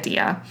 That's the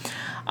idea.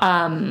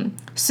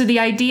 So the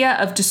idea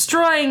of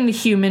destroying the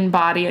human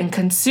body and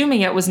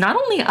consuming it was not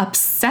only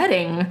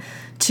upsetting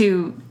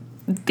to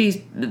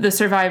the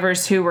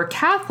survivors who were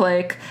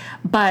Catholic,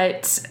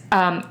 but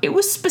it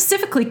was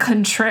specifically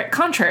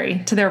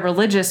contrary to their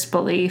religious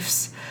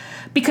beliefs.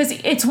 Because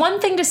it's one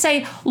thing to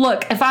say,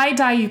 look, if I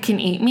die, you can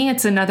eat me.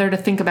 It's another to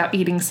think about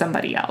eating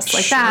somebody else.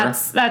 Like, sure.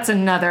 that's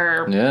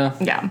another...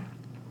 Yeah.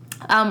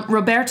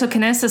 Roberto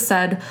Canessa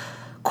said,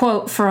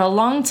 Quote, "For a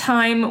long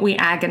time, we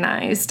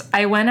agonized.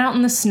 I went out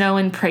in the snow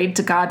and prayed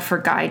to God for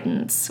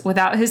guidance.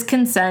 Without his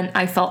consent,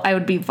 I felt I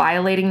would be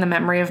violating the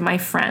memory of my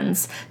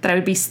friends, that I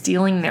would be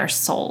stealing their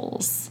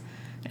souls."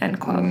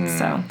 End quote.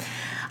 So,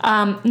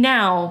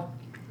 now,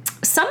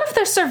 some of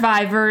the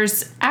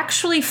survivors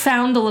actually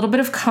found a little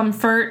bit of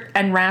comfort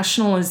and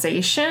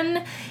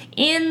rationalization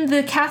in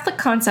the Catholic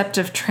concept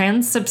of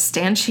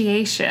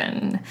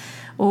transubstantiation,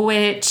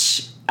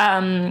 which,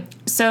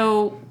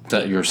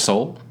 That your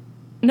soul?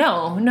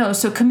 No.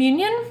 So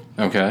communion,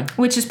 Okay.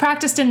 which is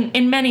practiced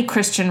in many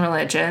Christian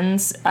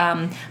religions,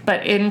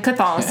 but in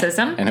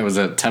Catholicism. And it was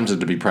attempted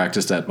to be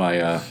practiced at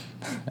my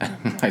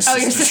my Oh,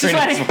 your sister's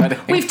wedding.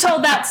 We've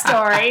told that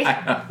story.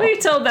 We've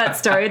told that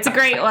story. It's a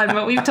great one,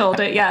 but we've told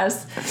it,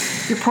 yes.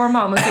 Your poor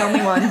mom was the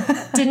only one.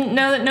 Didn't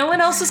know that no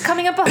one else was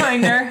coming up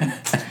behind her.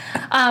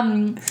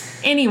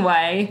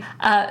 Anyway,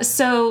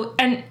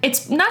 and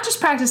it's not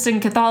just practiced in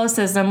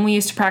Catholicism. We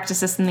used to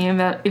practice this in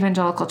the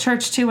evangelical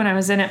church too when I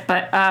was in it,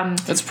 but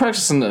it's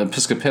practiced in the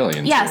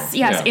Episcopalian. Yes, too.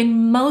 yes. Yeah.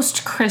 In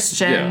most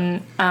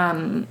Christian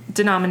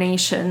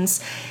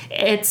denominations,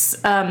 it's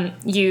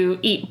you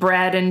eat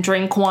bread and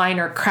drink wine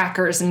or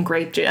crackers and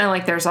grape juice.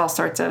 And there's all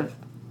sorts of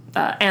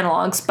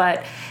analogs,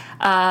 but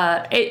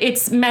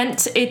it's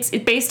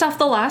based off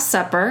the Last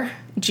Supper.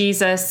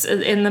 Jesus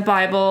in the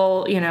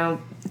Bible,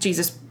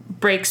 Jesus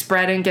breaks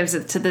bread and gives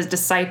it to the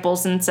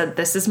disciples and said,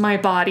 "This is my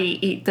body,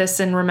 eat this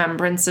in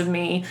remembrance of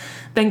me."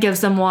 Then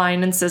gives them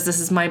wine and says, "This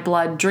is my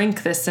blood,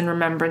 drink this in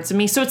remembrance of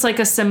me." So it's like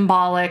a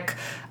symbolic,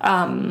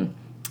 I'm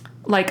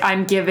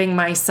giving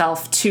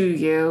myself to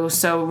you,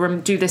 so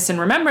do this in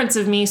remembrance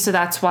of me. So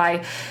that's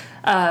why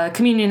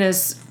communion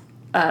is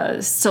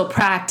still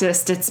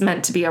practiced. It's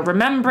meant to be a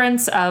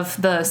remembrance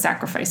of the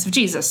sacrifice of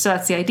Jesus. So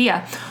that's the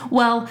idea.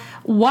 Well,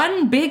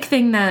 one big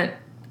thing that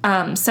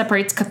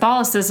separates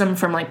Catholicism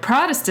from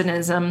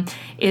Protestantism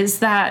is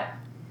that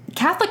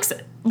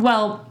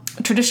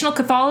traditional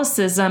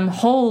Catholicism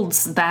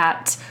holds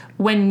that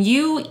when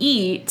you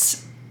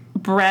eat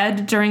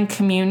bread during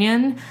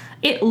communion,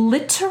 it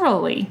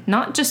literally,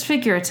 not just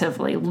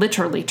figuratively,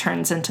 literally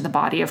turns into the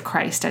body of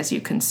Christ as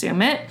you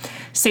consume it.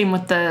 Same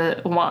with the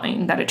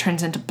wine, that it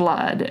turns into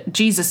blood,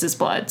 Jesus's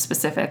blood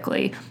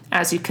specifically,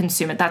 as you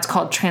consume it. That's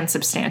called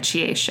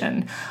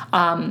transubstantiation.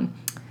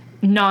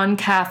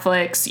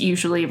 Non-Catholics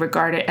usually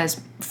regard it as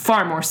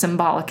far more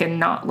symbolic and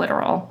not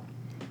literal.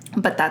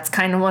 But that's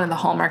kind of one of the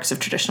hallmarks of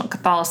traditional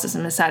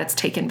Catholicism, is that it's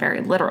taken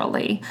very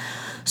literally.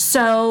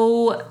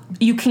 So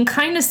you can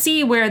kind of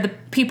see where the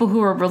people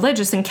who are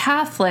religious and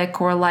Catholic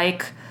were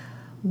like,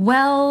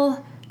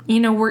 well,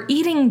 we're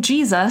eating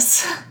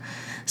Jesus,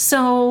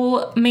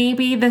 so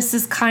maybe this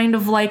is kind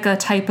of like a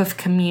type of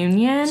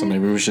communion. So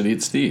maybe we should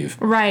eat Steve.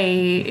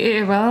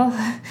 Right. Well,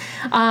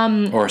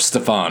 or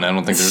Stefan. I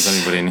don't think there's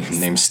anybody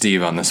named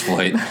Steve on this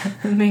flight.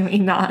 Maybe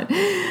not.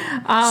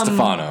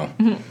 Stefano.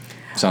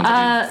 Sounds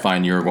like a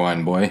fine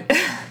Uruguayan boy.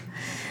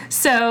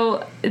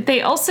 So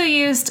they also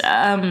used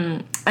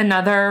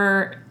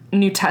another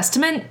New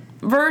Testament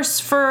verse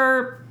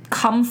for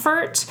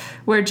comfort,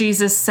 where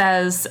Jesus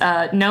says,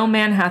 "No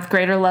man hath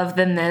greater love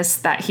than this,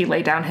 that he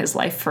lay down his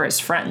life for his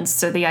friends."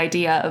 So the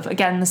idea of,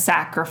 again, the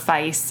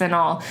sacrifice and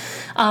all.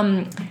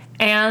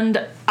 And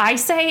I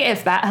say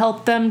if that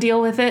helped them deal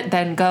with it,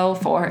 then go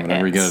for it.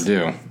 Whatever you gotta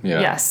do. Yeah.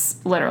 Yes,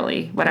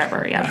 literally.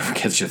 Whatever, yeah. Whatever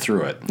gets you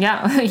through it.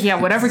 Yeah,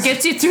 whatever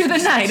gets you through the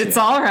night, it's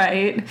all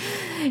right.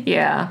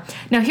 Yeah.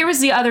 Now, here was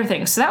the other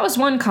thing. So that was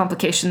one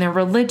complication, their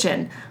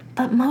religion.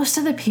 But most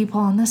of the people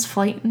on this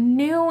flight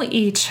knew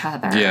each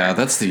other. Yeah,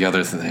 that's the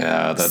other thing.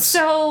 Yeah, that's...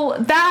 So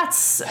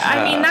that's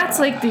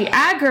the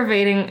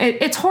aggravating...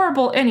 It's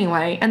horrible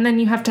anyway. And then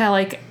you have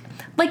to,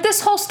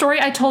 this whole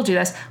story, I told you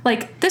this,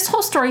 this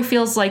whole story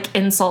feels like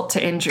insult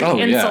to injury. Oh,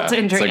 insult to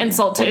injury,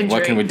 insult to injury.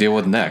 What can we deal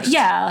with next?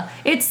 Yeah.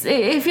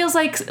 It feels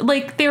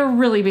like they're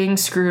really being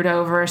screwed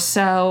over.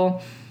 So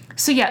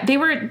yeah,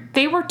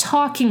 they were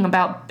talking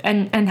about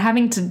and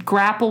having to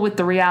grapple with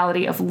the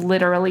reality of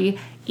literally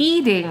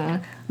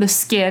eating the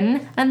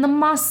skin and the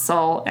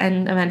muscle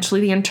and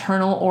eventually the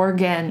internal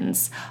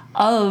organs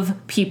of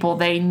people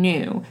they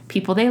knew,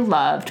 people they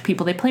loved,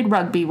 people they played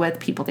rugby with,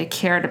 people they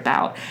cared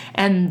about.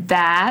 And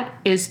that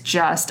is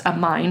just a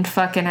mind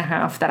fuck and a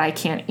half that I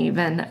can't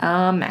even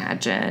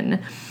imagine.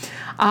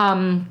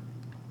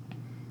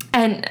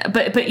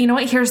 But you know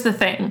what? Here's the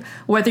thing.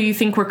 Whether you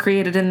think we're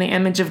created in the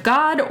image of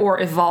God or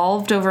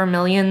evolved over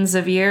millions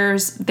of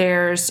years,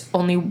 there's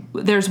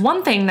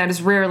one thing that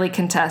is rarely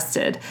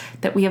contested,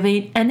 that we have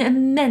an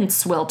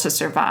immense will to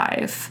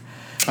survive.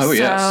 Oh,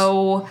 yes.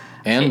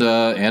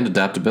 And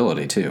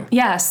adaptability, too.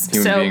 Yes.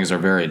 Human beings are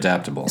very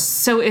adaptable.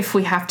 So if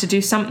we have to do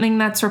something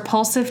that's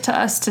repulsive to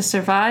us to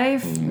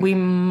survive, we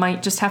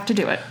might just have to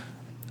do it.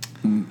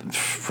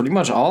 Pretty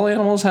much all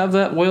animals have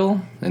that will,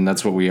 and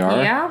that's what we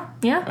are. Yeah,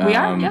 we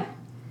are, yeah.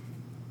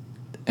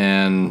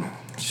 And,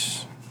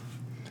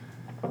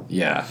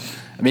 yeah.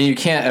 I mean, you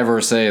can't ever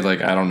say,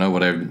 I don't know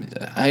what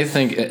I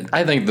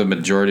think the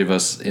majority of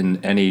us in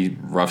any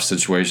rough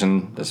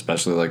situation,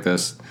 especially like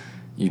this,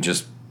 you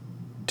just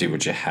do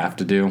what you have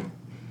to do.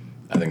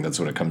 I think that's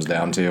what it comes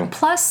down to.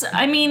 Plus,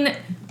 I mean,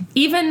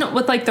 even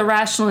with like the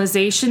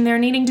rationalization they're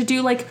needing to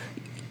do, like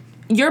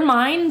your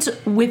mind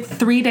with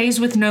 3 days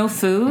with no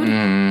food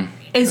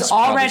is It's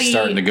already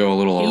starting to go a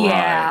little awry.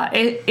 Yeah,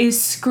 it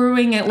is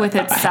screwing it with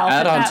itself.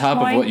 Add at on that top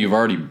point. of what you've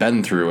already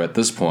been through at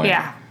this point.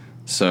 Yeah.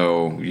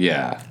 So,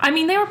 yeah. I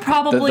mean, they were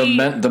probably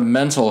The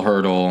mental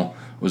hurdle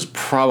was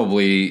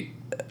probably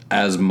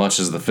as much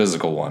as the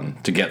physical one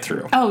to get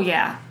through. Oh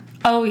yeah.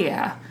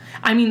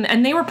 I mean,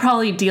 and they were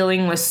probably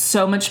dealing with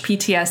so much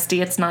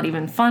PTSD. It's not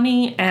even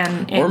funny,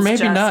 and it's Or maybe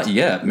just not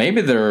yet.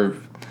 Maybe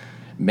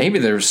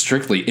they're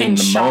strictly in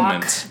the shock,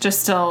 moment.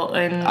 just still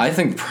in. I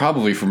think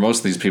probably for most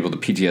of these people, the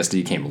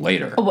PTSD came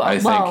later.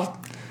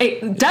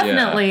 It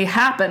definitely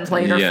happened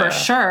later Yeah. for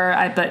sure.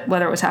 But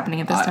whether it was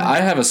happening at this time, I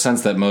have a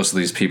sense that most of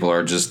these people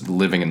are just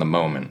living in the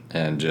moment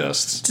and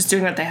just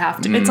doing what they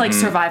have to. It's like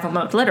survival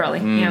mode, literally.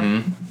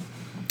 Yeah.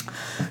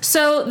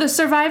 So the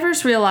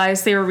survivors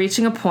realized they were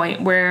reaching a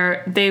point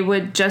where they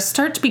would just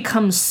start to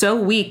become so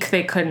weak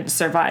they couldn't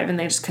survive and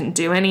they just couldn't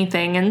do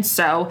anything. And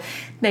so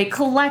they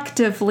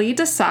collectively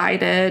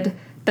decided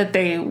that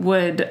they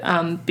would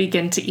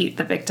begin to eat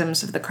the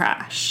victims of the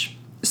crash.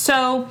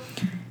 So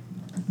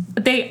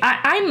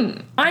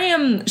I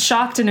am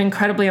shocked and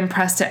incredibly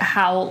impressed at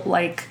how,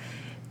 like,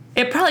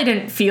 it probably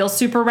didn't feel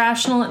super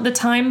rational at the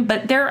time,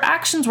 but their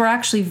actions were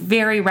actually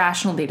very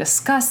rational. They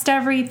discussed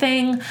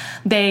everything.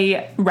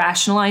 They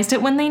rationalized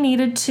it when they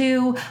needed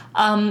to.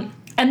 And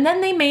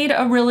then they made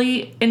a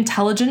really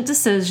intelligent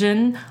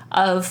decision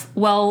of,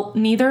 well,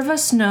 neither of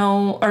us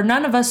know, or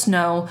none of us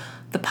know,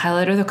 the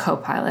pilot or the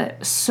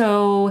co-pilot.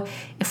 So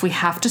if we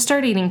have to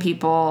start eating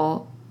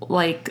people,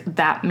 like,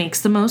 that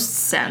makes the most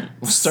sense.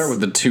 We'll start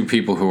with the two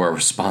people who are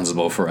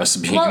responsible for us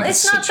being in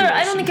this situation.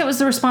 I don't think it was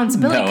the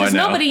responsibility, because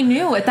nobody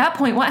knew at that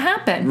point what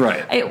happened.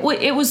 Right.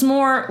 It was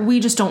more,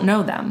 we just don't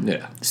know them.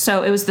 Yeah.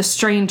 So it was the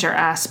stranger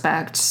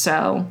aspect.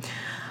 So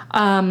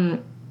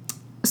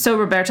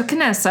Roberto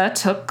Canessa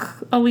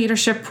took a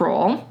leadership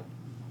role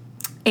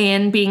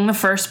in being the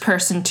first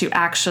person to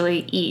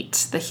actually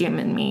eat the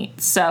human meat.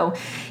 So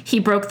he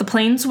broke the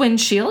plane's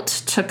windshield,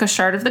 took a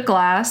shard of the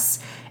glass,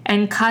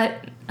 and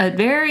cut a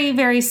very,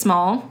 very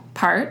small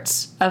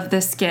part of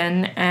the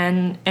skin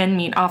and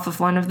meat off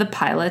of one of the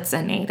pilots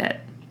and ate it.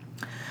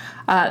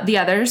 The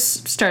others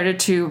started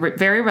to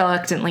very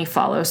reluctantly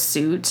follow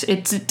suit.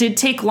 It did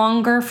take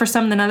longer for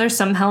some than others.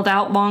 Some held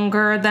out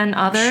longer than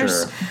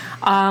others.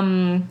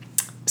 Sure.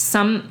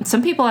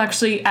 Some people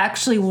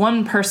actually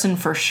one person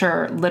for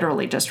sure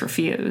literally just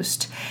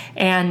refused.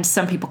 And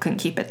some people couldn't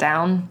keep it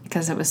down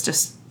because it was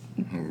just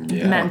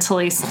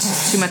mentally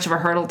too much of a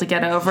hurdle to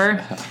get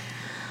over.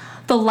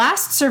 The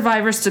last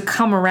survivors to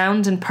come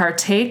around and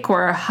partake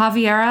were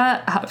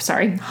Javier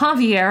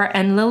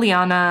and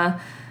Liliana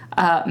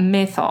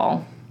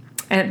Methol.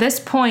 And at this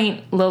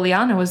point,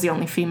 Liliana was the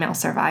only female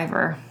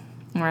survivor.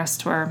 The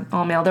rest were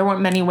all male. There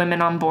weren't many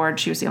women on board.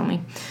 She was the only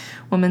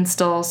woman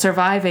still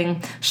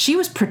surviving. She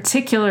was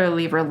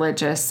particularly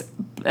religious,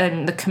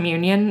 and the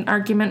communion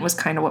argument was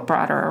kind of what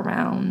brought her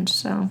around.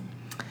 So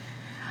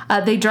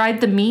they dried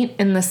the meat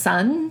in the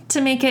sun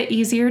to make it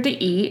easier to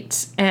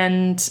eat,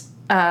 and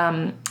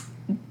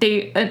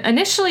they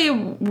initially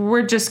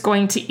were just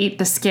going to eat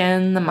the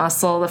skin, the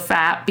muscle, the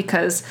fat,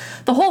 because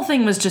the whole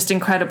thing was just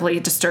incredibly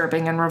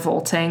disturbing and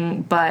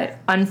revolting. But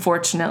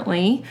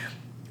unfortunately,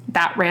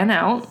 that ran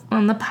out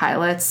on the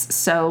pilots,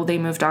 so they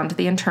moved on to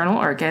the internal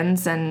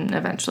organs and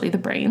eventually the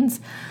brains.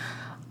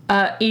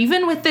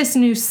 Even with this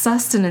new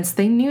sustenance,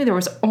 they knew there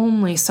was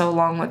only so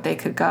long that they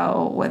could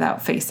go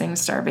without facing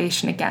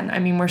starvation again. I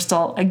mean, we're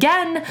still,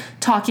 again,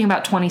 talking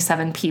about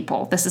 27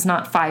 people. This is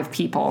not 5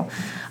 people.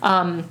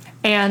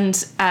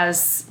 And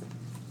as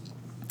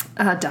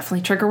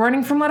definitely trigger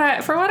warning for what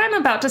I'm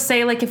about to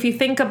say, like, if you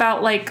think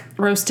about, like,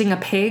 roasting a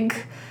pig,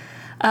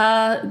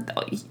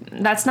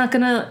 that's not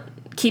going to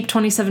keep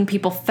 27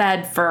 people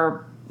fed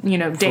for,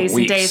 days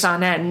and days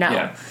on end.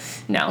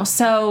 No.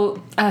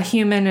 So a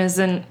human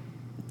isn't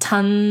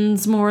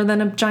tons more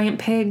than a giant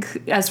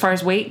pig as far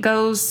as weight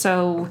goes.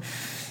 So,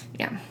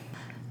 yeah.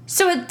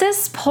 So at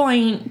this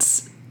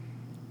point,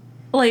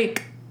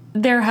 like,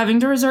 they're having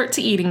to resort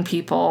to eating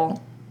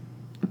people,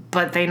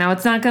 but they know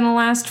it's not going to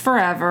last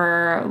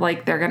forever.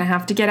 Like, they're going to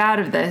have to get out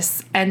of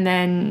this. And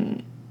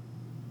then,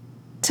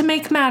 to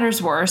make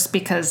matters worse,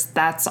 because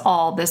that's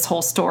all this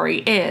whole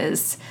story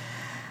is,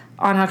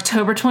 on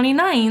October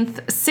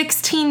 29th,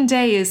 16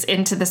 days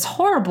into this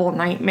horrible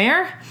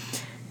nightmare,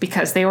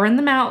 because they were in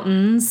the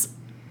mountains,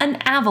 an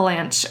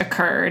avalanche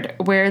occurred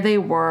where they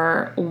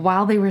were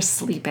while they were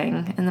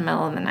sleeping in the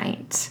middle of the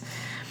night.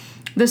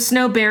 The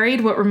snow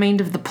buried what remained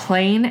of the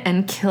plane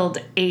and killed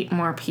 8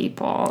 more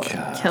people.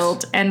 Gosh.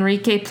 Killed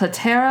Enrique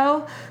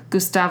Platero,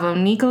 Gustavo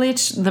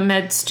Nikolic, one of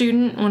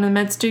the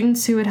med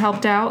students who had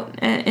helped out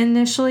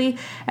initially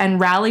and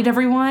rallied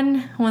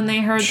everyone when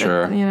they heard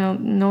that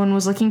no one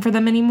was looking for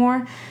them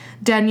anymore.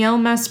 Daniel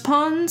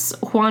Maspons,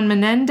 Juan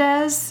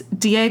Menendez,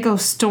 Diego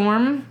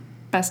Storm,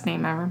 best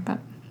name ever, but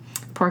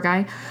poor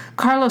guy.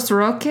 Carlos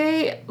Roque,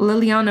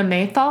 Liliana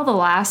Methol, the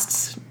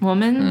last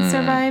woman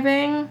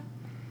surviving.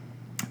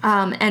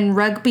 and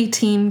rugby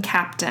team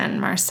captain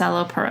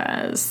Marcelo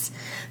Perez,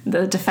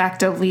 the de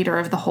facto leader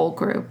of the whole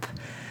group.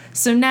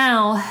 So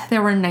now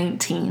there were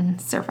 19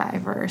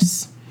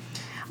 survivors.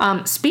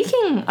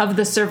 Speaking of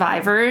the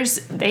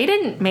survivors, they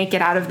didn't make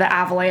it out of the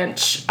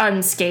avalanche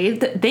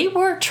unscathed. They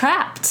were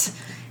trapped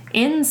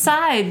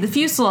inside the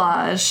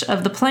fuselage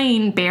of the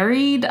plane,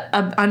 buried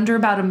under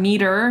about a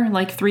meter,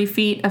 like 3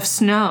 feet of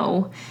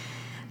snow.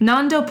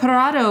 Nando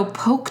Parrado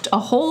poked a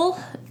hole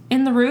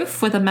in the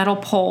roof with a metal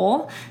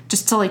pole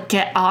just to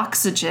get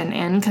oxygen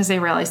in because they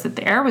realized that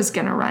the air was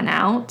going to run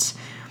out.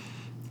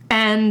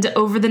 And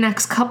over the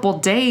next couple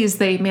days,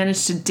 they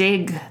managed to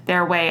dig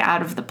their way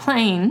out of the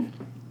plane.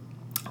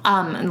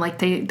 And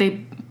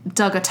they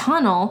dug a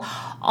tunnel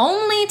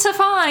only to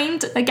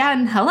find,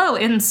 again, hello,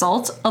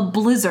 insult, a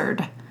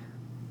blizzard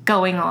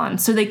going on.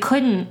 So they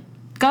couldn't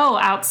go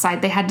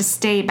outside. They had to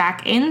stay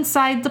back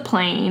inside the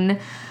plane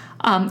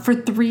for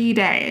 3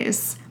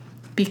 days.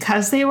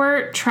 Because they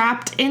were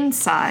trapped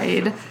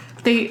inside,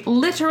 they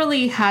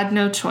literally had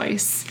no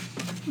choice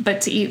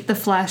but to eat the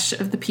flesh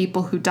of the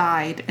people who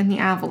died in the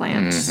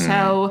avalanche.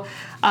 So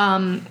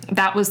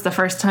that was the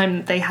first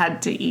time they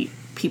had to eat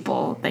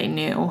people they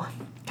knew,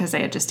 because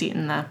they had just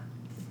eaten the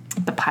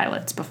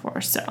pilots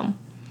before. So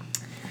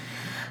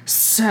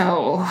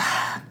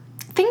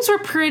things were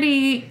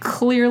pretty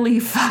clearly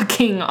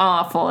fucking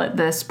awful at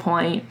this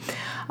point.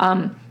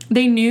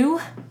 They knew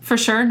for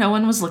sure no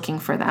one was looking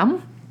for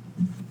them.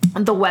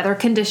 The weather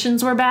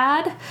conditions were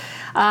bad.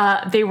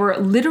 They were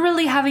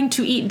literally having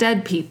to eat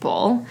dead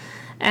people.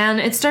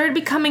 And it started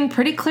becoming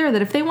pretty clear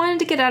that if they wanted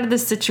to get out of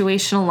this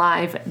situation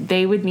alive,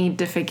 they would need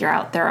to figure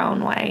out their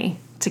own way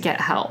to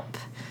get help.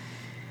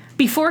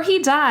 Before he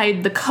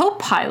died, the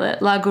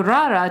co-pilot, La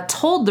Gurara,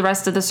 told the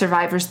rest of the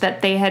survivors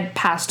that they had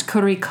passed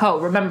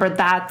Curicó. Remember,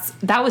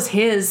 that was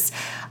his,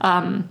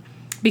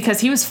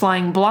 because he was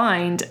flying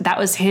blind, that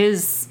was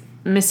his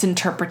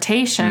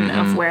misinterpretation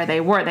of where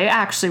they were. They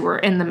actually were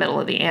in the middle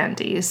of the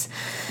Andes.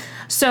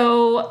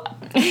 So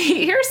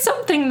here's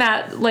something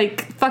that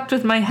fucked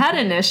with my head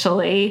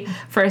initially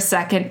for a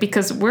second,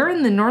 because we're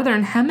in the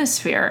northern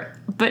hemisphere,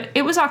 but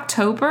it was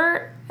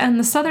October in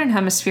the southern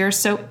hemisphere,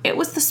 so it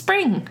was the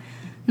spring,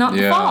 not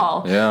the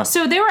fall. Yeah.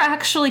 So they were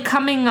actually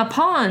coming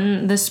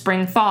upon the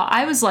spring thaw.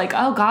 I was like,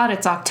 oh God,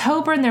 it's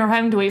October and they were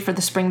having to wait for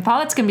the spring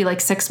thaw. It's going to be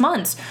 6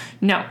 months.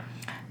 No,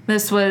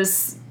 this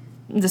was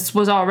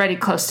already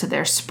close to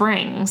their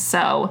spring.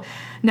 So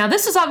now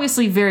this is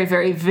obviously very,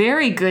 very,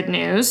 very good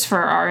news for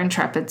our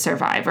intrepid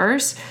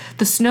survivors.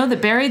 The snow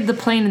that buried the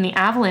plane in the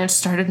avalanche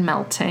started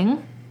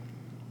melting.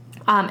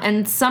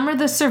 And some of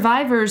the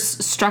survivors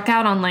struck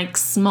out on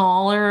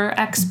smaller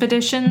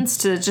expeditions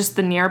to just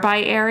the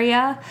nearby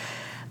area.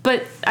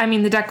 But I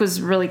mean, the deck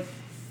was really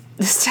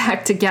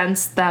stacked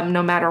against them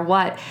no matter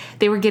what.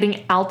 They were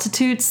getting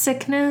altitude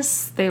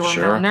sickness. They were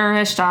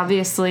malnourished,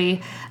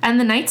 obviously. And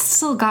the nights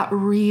still got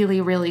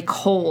really, really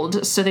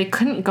cold, so they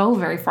couldn't go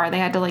very far. They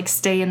had to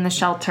stay in the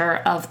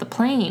shelter of the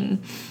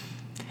plane.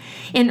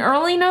 In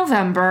early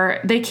November,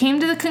 they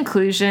came to the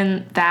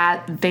conclusion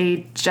that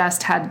they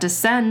just had to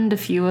send a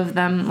few of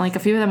them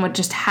would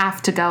just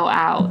have to go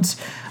out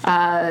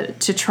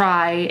to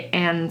try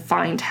and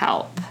find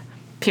help,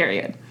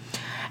 period.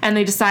 And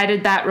they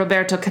decided that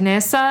Roberto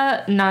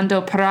Canessa,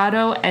 Nando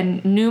Parrado,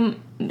 and Numa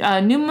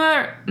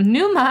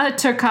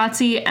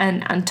Turcati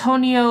and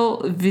Antonio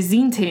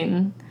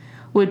Vizintin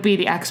would be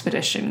the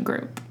expedition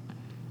group.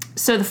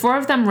 So the 4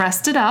 of them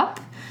rested up.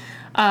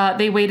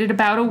 They waited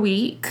about a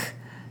week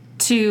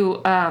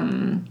to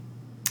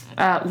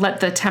let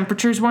the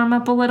temperatures warm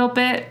up a little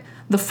bit.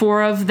 The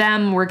 4 of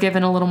them were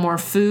given a little more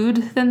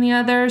food than the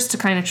others to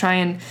kind of try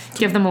and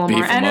give them a little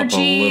more energy. Up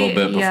a little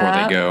bit before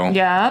they go.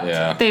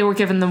 Yeah. They were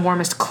given the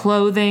warmest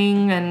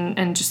clothing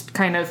and just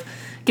kind of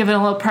given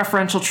a little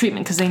preferential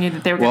treatment because they knew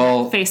that they were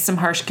going to face some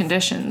harsh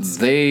conditions.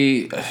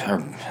 They're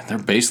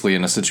basically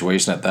in a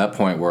situation at that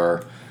point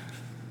where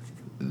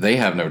they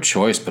have no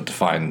choice but to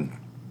find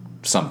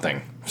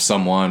something,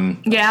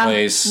 someone, a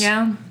place.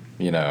 Yeah.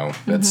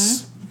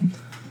 It's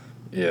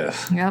yeah.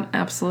 Yep,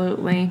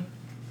 absolutely.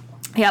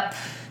 Yep.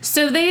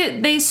 So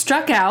they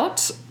struck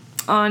out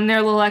on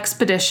their little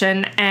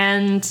expedition,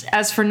 and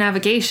as for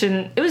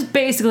navigation, it was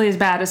basically as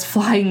bad as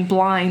flying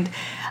blind.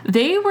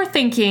 They were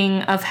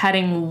thinking of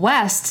heading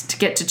west to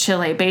get to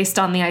Chile based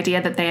on the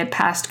idea that they had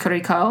passed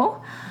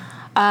Curicó,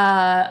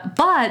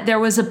 but there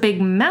was a big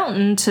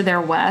mountain to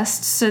their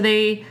west, so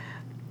they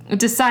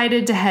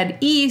decided to head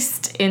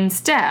east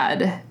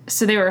instead.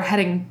 So they were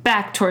heading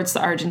back towards the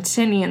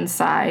Argentinian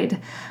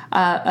side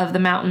of the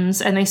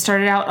mountains, and they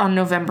started out on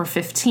November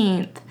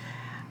 15th.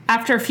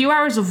 After a few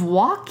hours of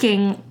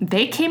walking,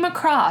 they came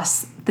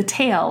across the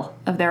tail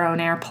of their own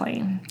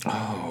airplane.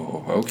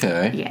 Oh,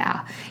 okay.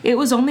 Yeah. It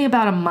was only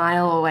about a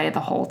mile away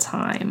the whole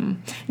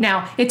time.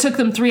 Now, it took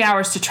them 3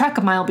 hours to trek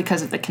a mile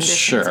because of the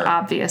conditions,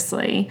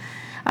 obviously.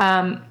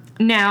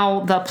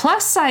 Now, the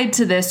plus side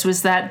to this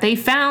was that they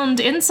found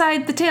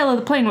inside the tail of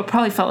the plane what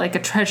probably felt like a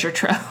treasure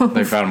trove.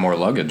 They found more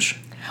luggage.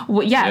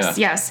 Well, yes,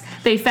 Yeah. yes.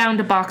 They found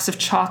a box of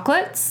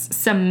chocolates,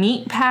 some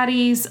meat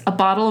patties, a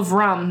bottle of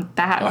rum.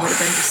 That would have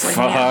been just like,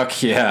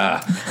 Fuck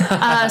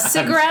yeah.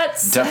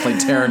 cigarettes.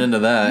 Definitely tearing into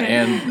that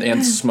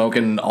and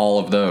smoking all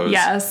of those.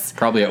 Yes.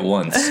 Probably at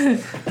once.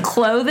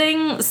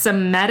 Clothing,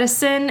 some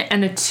medicine,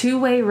 and a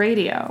two-way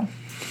radio.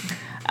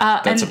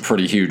 That's a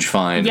pretty huge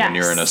find when Yes.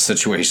 you're in a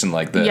situation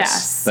like this.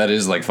 Yes. That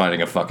is like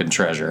finding a fucking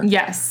treasure.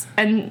 Yes.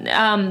 And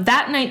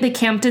that night they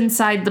camped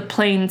inside the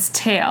plane's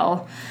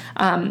tail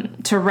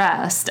to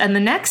rest. And the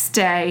next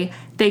day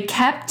they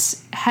kept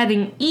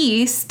heading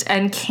east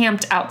and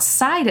camped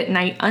outside at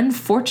night.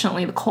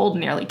 Unfortunately, the cold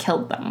nearly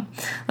killed them.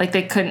 Like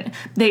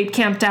they'd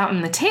camped out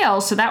in the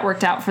tail, so that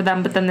worked out for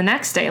them. But then the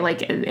next day,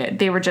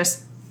 they were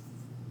just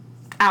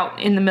out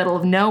in the middle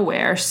of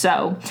nowhere.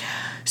 So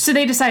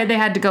they decided they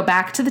had to go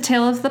back to the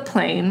tail of the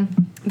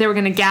plane. They were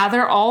going to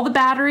gather all the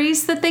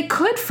batteries that they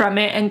could from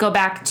it and go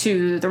back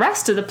to the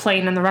rest of the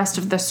plane and the rest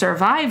of the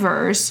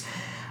survivors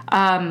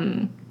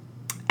and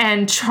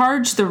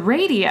charge the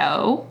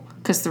radio,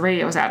 because the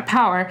radio was out of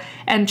power,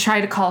 and try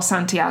to call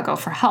Santiago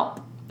for help.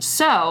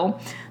 So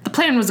the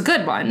plan was a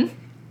good one.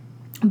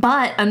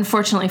 But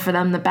unfortunately for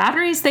them, the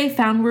batteries they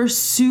found were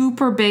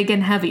super big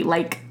and heavy,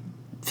 like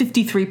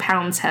 53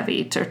 pounds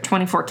heavy to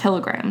 24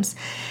 kilograms.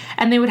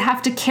 And they would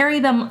have to carry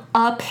them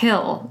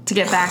uphill to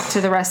get back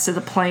to the rest of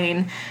the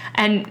plane.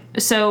 And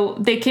so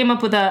they came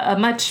up with a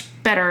much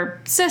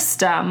better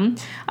system,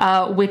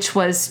 which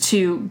was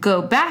to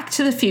go back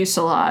to the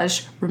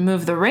fuselage,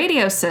 remove the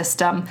radio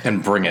system.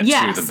 And bring it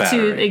to the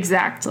battery.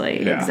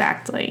 Exactly.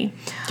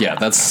 Yeah,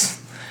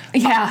 that's...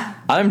 Yeah.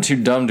 I'm too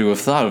dumb to have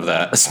thought of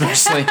that,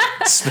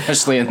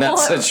 especially in that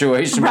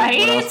situation.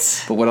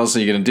 Right? But what else are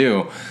you going to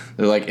do?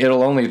 They're like,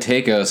 it'll only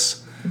take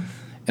us...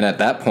 And at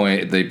that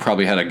point, they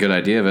probably had a good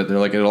idea of it. They're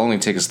like, it'll only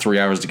take us 3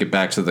 hours to get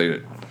back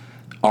to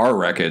our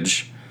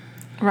wreckage.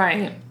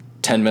 Right.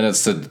 10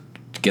 minutes to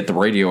get the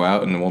radio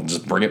out, and we'll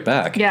just bring it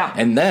back. Yeah.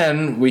 And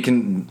then we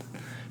can...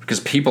 Because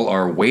people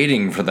are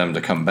waiting for them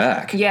to come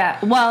back. Yeah.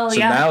 Well, So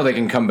yeah. now they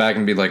can come back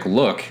and be like,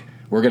 look...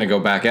 We're going to go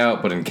back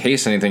out, but in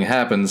case anything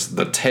happens,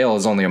 the tail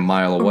is only a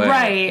mile away.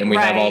 Right, and we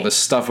have all right. this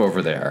stuff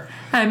over there.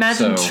 I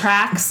imagine So-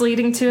 tracks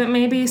leading to it,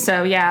 maybe.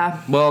 So,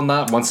 yeah. Well,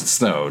 not once it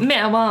snowed.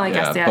 Yeah, well, I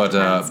guess,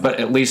 yeah.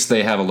 But at least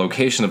they have a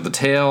location of the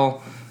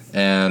tail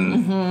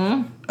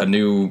and a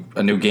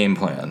new game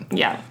plan.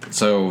 Yeah.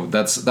 So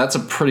that's a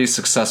pretty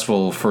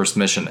successful first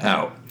mission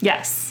out.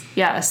 Yes.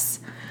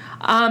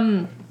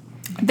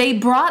 They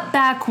brought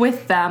back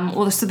with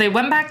them, so they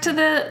went back to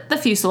the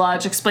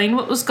fuselage, explained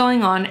what was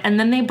going on, and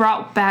then they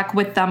brought back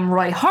with them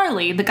Roy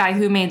Harley, the guy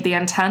who made the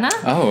antenna.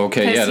 Oh,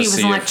 okay, yeah. Because he was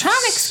an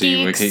electronics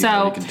geek, what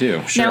he could do.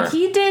 Now, Sure.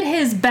 he did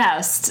his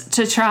best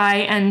to try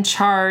and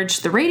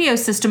charge the radio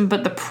system,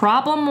 but the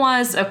problem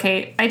was,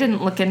 okay, I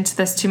didn't look into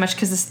this too much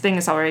because this thing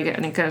is already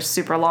going to go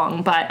super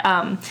long, but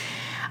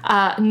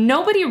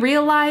nobody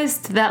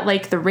realized that,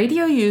 like, the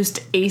radio used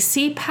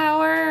AC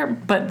power,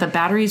 but the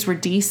batteries were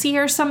DC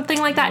or something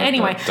like that. That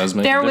Anyway, does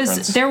make there a was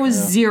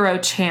difference. zero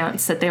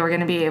chance that they were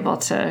going to be able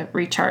to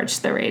recharge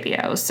the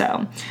radio.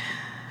 So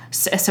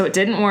it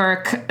didn't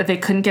work. They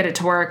couldn't get it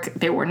to work.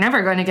 They were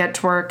never going to get it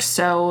to work.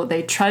 So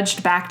they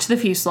trudged back to the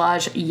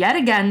fuselage yet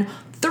again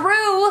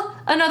through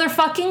another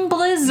fucking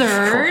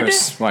blizzard. Of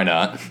course. Why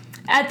not?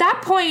 At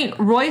that point,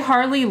 Roy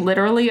Harley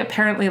literally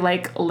apparently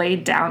like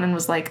laid down and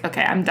was like,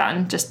 okay, I'm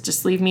done.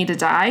 Just leave me to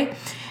die.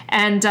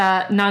 And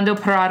Nando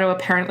Parado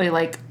apparently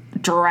like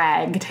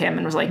dragged him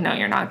and was like, no,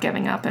 you're not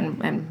giving up,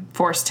 and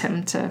forced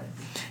him to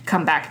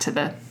come back to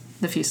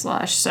the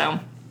fuselage. So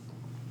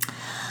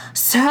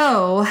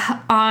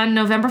on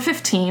November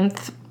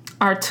 15th,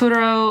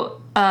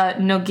 Arturo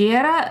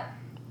Nogueira,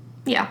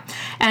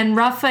 and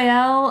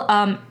Rafael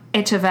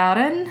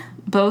Echevarren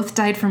both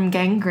died from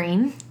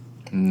gangrene.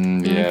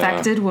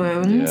 Infected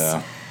wounds.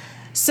 Yeah.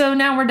 So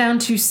now we're down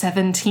to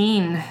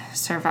 17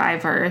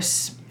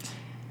 survivors.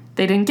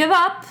 They didn't give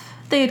up.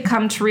 They had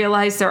come to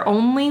realize their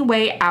only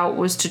way out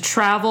was to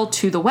travel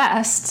to the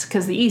west,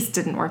 because the east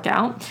didn't work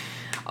out,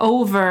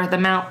 over the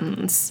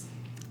mountains.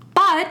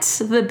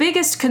 But the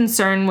biggest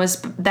concern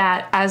was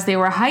that as they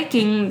were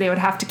hiking, they would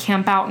have to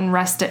camp out and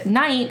rest at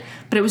night,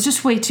 but it was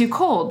just way too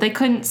cold. They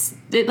couldn't,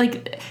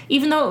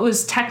 even though it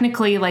was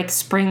technically like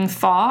spring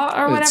thaw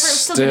or whatever,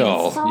 It's it was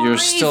still gonna be you're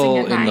freezing still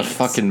at in the night.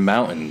 fucking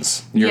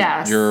mountains.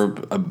 Yes. You're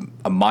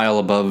a mile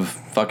above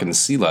fucking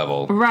sea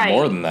level. Right.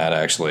 More than that,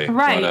 actually.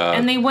 Right, But,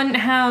 and they wouldn't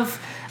have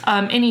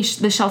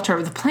the shelter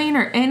of the plane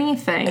or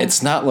anything.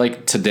 it's not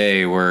like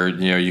today where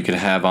you could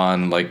have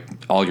on like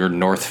all your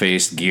North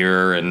Face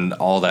gear and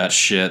all that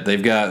shit.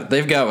 They've got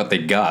what they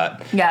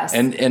got. Yes.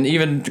 And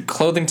even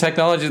clothing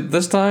technology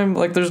this time,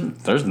 like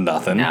there's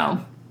nothing.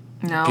 No.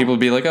 People would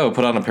be like, oh,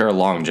 put on a pair of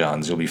long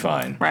johns, you'll be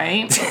fine.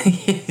 Right?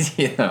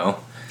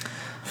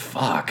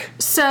 Fuck.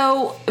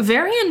 So,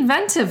 very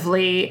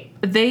inventively,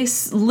 they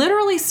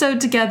literally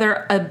sewed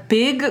together a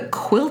big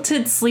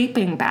quilted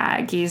sleeping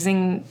bag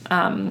using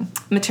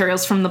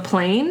materials from the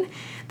plane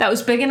that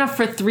was big enough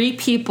for 3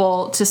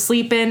 people to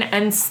sleep in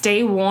and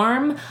stay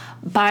warm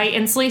by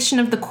insulation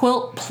of the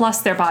quilt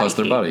plus their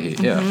body heat.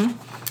 Yeah.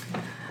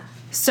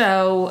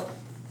 So,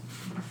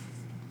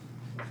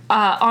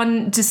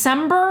 on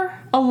December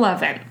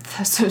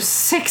 11th, so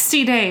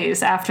 60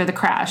 days after the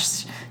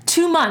crash,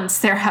 2 months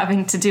they're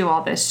having to do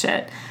all this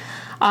shit,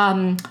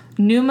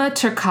 Numa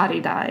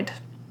Turcotte died.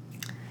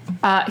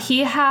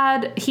 He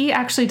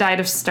actually died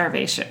of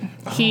starvation.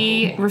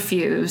 He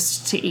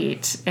refused to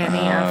eat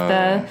any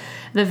of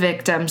the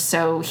victims,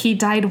 so he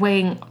died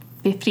weighing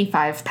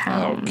 55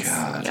 pounds. Oh,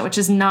 God. Yeah, which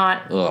is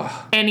not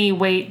any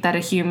weight that a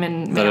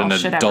human male should ever weigh.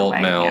 That an adult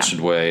male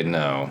should weigh,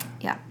 no.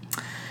 Yeah.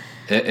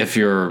 If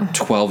your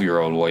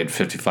 12-year-old weighed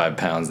 55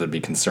 pounds, that'd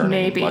be concerning.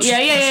 Maybe. Much,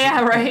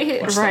 Yeah,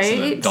 right, much right.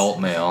 less an adult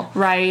male.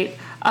 Right.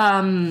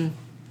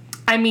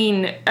 I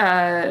mean,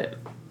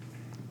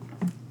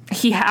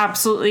 he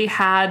absolutely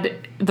had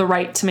the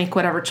right to make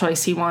whatever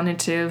choice he wanted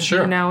to.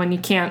 Sure. You know, and you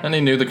can't. And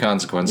he knew the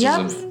consequences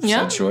of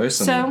said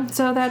choice. And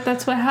so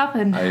that's what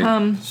happened. I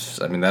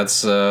mean,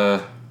 that's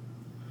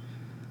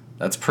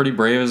pretty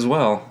brave as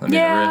well. I mean,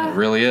 it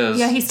really is.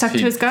 Yeah, he stuck to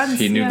his guns.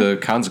 He knew the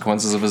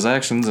consequences of his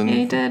actions, and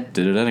he did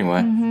it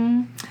anyway.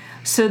 Mm-hmm.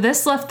 So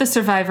this left the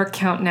survivor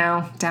count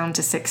now down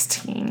to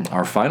 16.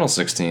 Our final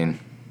 16.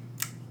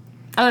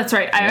 Oh, that's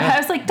right. I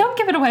was like, don't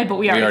give it away, but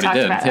we already talked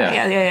did. about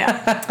it.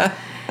 Yeah.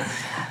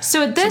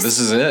 So this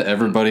is it.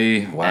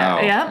 Everybody,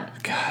 wow. Yeah.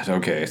 God,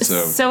 okay.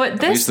 So at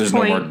least there's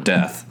no more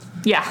death.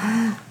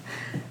 Yeah.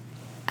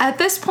 At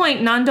this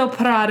point, Nando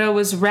Prado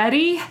was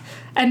ready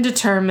and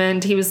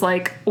determined. He was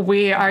like,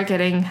 we are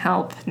getting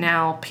help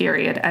now,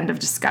 period. End of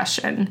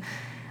discussion.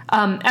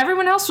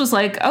 Everyone else was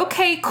like,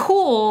 okay,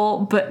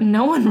 cool, but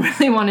no one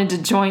really wanted to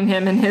join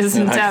him in his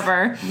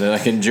endeavor. That I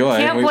can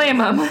join. Can't blame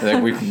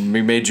him.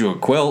 We made you a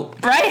quilt.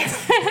 Right?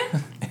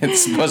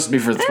 It's supposed to be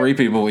for 3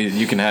 people.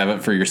 You can have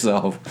it for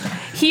yourself.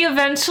 He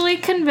eventually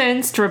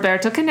convinced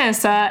Roberto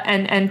Canessa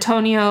and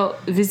Antonio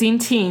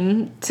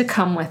Vizintin to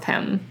come with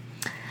him.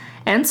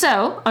 And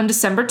so, on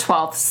December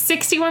 12th,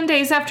 61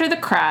 days after the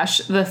crash,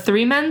 the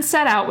 3 men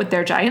set out with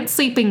their giant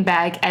sleeping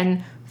bag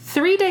and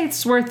 3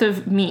 days' worth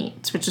of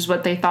meat, which is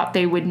what they thought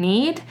they would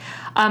need,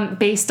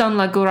 based on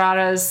La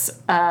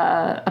Gurara's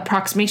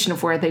approximation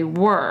of where they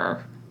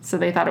were. So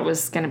they thought it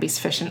was going to be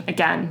sufficient.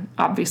 Again,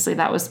 obviously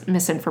that was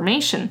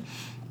misinformation.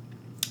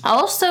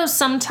 Also,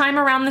 sometime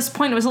around this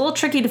point, it was a little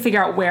tricky to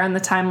figure out where in the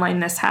timeline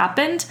this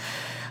happened,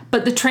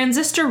 but the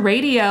transistor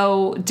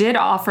radio did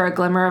offer a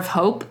glimmer of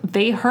hope.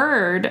 They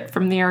heard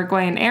from the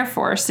Uruguayan Air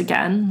Force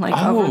again,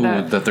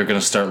 that they're going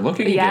to start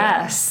looking again.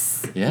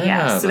 Yes.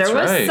 Yeah, so there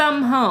was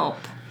some hope.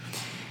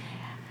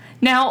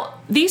 Now,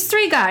 these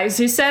 3 guys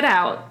who set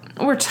out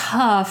were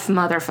tough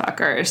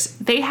motherfuckers.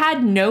 They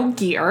had no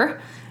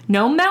gear,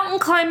 no mountain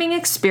climbing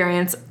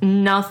experience,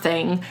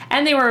 nothing,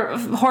 and they were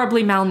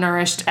horribly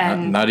malnourished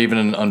and not even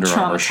an Under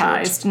Armour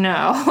traumatized. Shirt.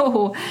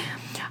 No.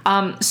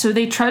 So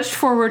they trudged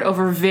forward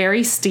over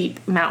very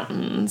steep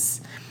mountains.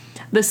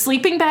 The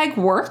sleeping bag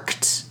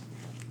worked,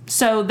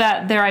 so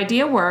that their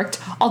idea worked,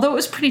 although it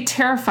was pretty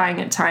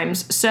terrifying at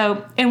times.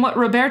 So in what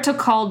Roberto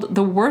called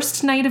the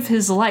worst night of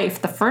his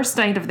life, the first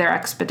night of their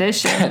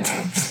expedition.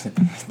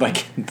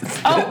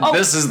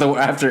 This is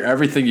after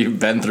everything you've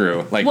been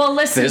through.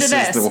 Listen to this.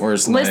 This is the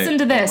worst night. Listen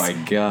to this. Oh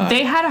my God.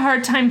 They had a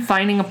hard time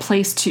finding a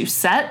place to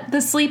set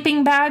the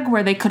sleeping bag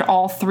where they could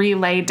all 3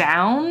 lay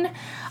down.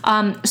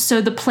 So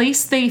the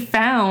place they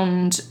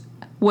found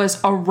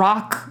was a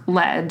rock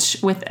ledge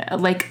with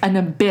an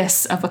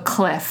abyss of a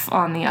cliff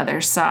on the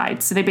other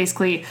side. So they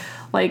basically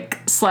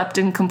slept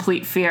in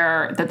complete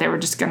fear that they were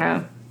just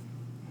gonna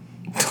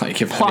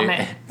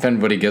plummet. If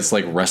anybody gets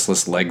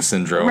restless leg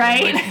syndrome,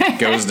 right? And,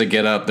 goes to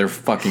get up, they're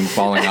fucking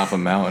falling off a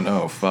mountain.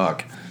 Oh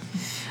fuck.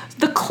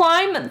 The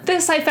climb,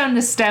 this I found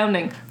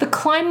astounding. The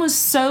climb was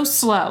so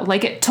slow.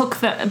 It took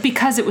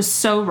because it was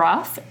so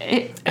rough.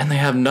 And they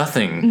have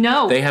nothing.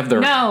 No. They have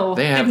their hands.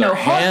 They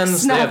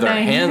have their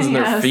hands and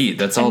their feet.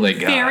 That's all they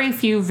got. Very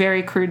few,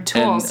 very crude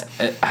tools.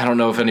 And I don't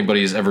know if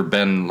anybody's ever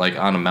been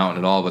on a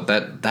mountain at all, but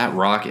that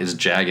rock is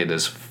jagged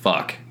as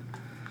fuck.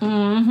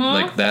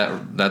 Mm-hmm.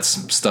 That's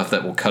stuff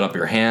that will cut up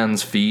your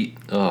hands, feet.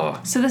 Ugh.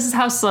 So this is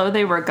how slow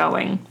they were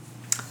going.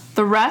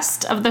 The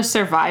rest of the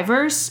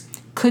survivors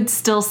could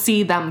still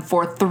see them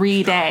for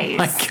 3 days.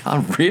 Oh my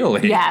God,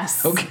 really?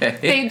 Yes.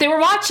 Okay. They were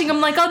watching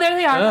them oh, there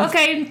they are.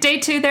 Okay, day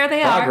 2, there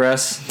they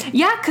Progress. are.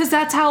 Yeah, because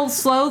that's how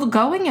slow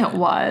going it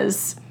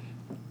was.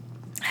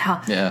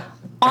 Yeah.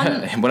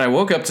 When I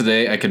woke up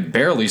today, I could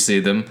barely see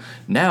them.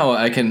 Now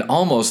I can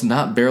almost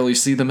not barely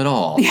see them at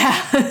all.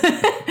 Yeah.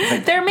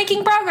 They're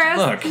making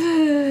progress.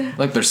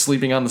 Look, they're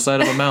sleeping on the side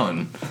of a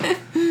mountain.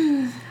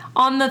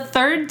 On the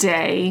 3rd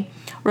day,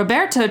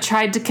 Roberto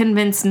tried to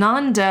convince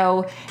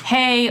Nando,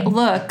 hey,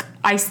 look,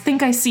 I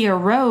think I see a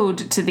road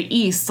to the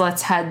east.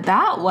 Let's head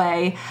that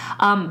way.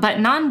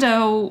 But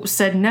Nando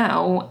said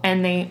no,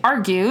 and they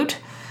argued.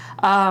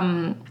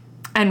 And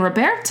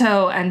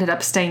Roberto ended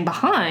up staying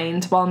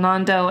behind while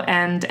Nando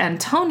and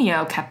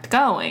Antonio kept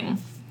going.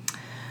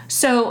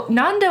 So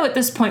Nando at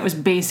this point was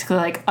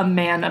basically a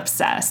man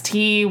obsessed.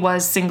 He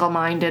was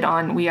single-minded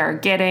on, we are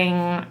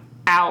getting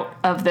out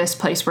of this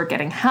place, we're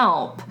getting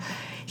help.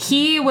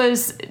 He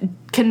was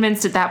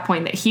convinced at that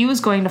point that he was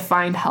going to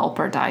find help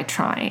or die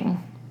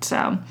trying.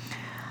 So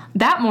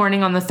that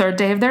morning on the third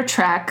day of their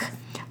trek,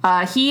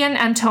 he and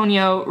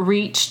Antonio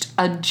reached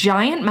a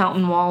giant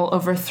mountain wall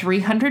over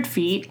 300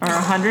 feet or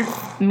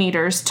 100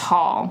 meters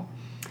tall.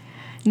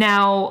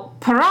 Now,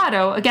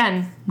 Parado,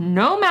 again,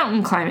 no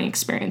mountain climbing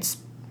experience.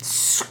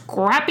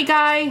 Scrappy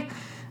guy,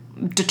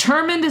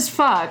 determined as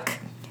fuck.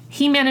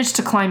 He managed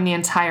to climb the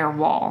entire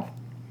wall.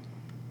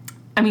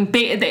 I mean,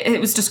 it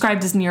was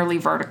described as nearly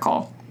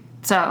vertical.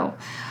 So,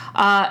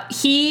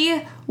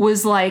 he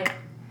was like,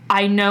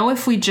 I know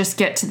if we just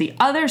get to the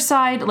other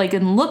side, like,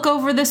 and look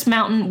over this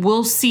mountain,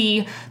 we'll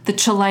see the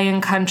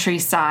Chilean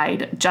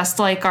countryside, just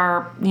like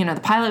the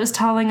pilot was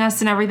telling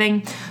us and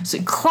everything. So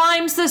he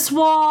climbs this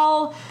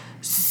wall,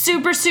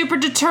 super, super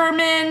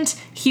determined.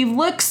 He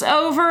looks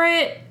over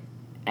it,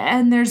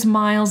 and there's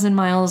miles and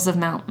miles of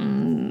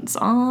mountains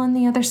on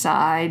the other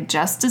side,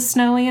 just as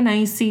snowy and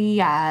icy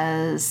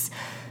as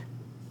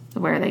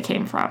where they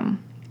came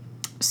from.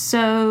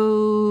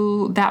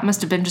 So that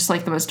must have been just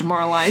like the most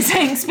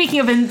demoralizing. Speaking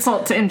of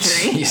insult to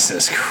injury.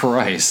 Jesus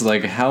Christ.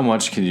 Like, how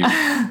much can you...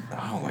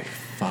 Holy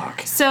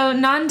fuck. So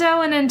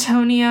Nando and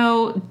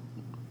Antonio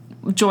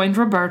joined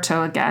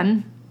Roberto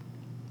again.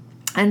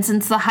 And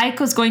since the hike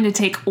was going to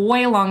take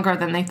way longer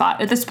than they thought,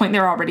 at this point they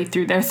were already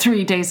through their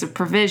 3 days of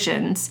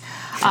provisions.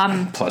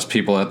 Plus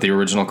people at the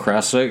original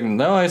crash site,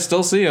 no, I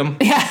still see them.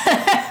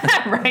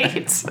 Yeah,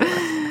 right.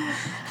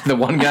 The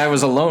one guy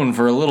was alone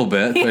for a little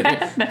bit,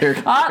 but here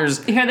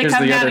they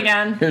come down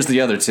again. Here's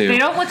the other two. They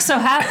don't look so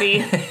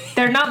happy.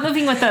 They're not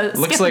moving with a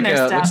skip in their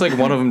step. Looks like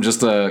one of them just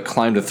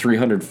climbed a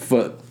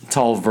 300-foot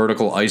tall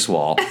vertical ice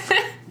wall.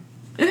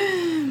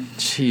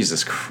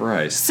 Jesus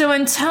Christ. So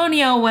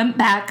Antonio went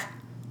back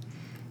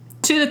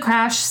to the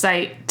crash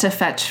site to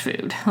fetch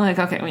food. Like,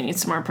 okay, we need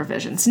some more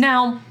provisions.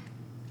 Now,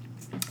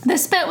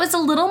 this bit was a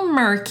little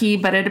murky,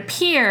 but it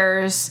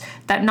appears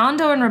that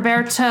Nando and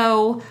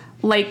Roberto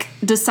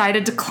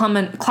decided to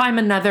climb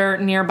another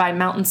nearby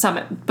mountain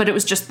summit, but it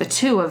was just the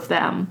two of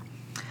them.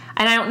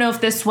 And I don't know if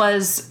this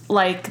was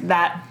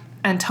that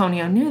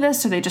Antonio knew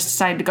this or they just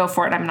decided to go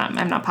for it. I'm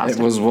not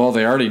positive. It was,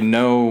 they already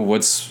know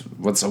what's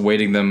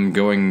awaiting them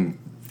going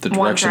the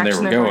direction they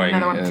were going,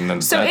 and then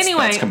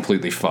that's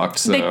completely fucked.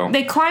 So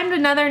they climbed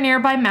another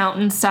nearby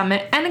mountain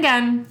summit, and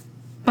again,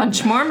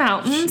 bunch more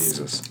mountains.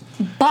 Jesus.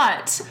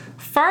 But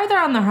farther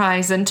on the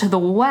horizon to the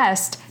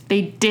west,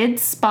 they did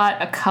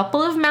spot a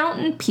couple of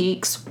mountain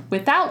peaks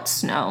without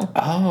snow.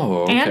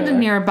 Oh, okay. And a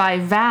nearby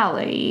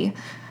valley.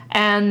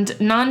 And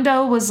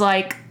Nando was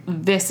like,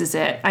 this is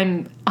it.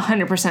 I'm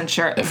 100%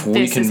 sure if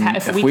we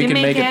can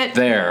make it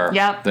there,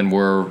 then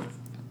we're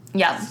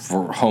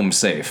home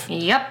safe.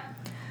 Yep.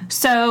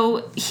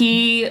 So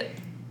he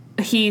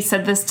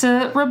said this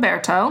to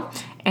Roberto,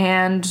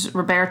 and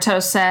Roberto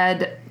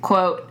said,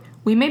 quote,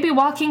 "We may be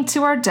walking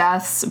to our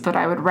deaths, but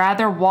I would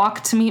rather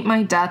walk to meet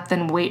my death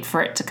than wait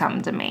for it to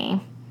come to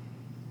me."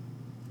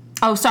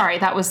 Oh, sorry,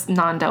 that was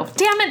Nando.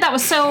 Damn it, that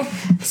was so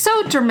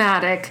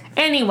dramatic.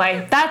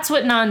 Anyway, that's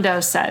what Nando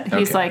said. Okay.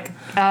 He's like,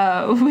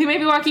 we may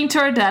be walking to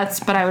our deaths,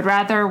 but I would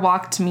rather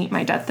walk to meet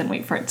my death than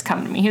wait for it to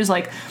come to me. He was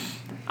like,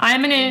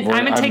 I'm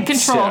gonna take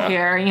control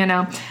here,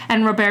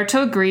 And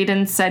Roberto agreed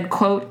and said,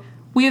 quote,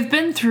 "We have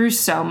been through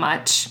so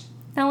much.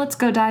 Now let's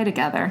go die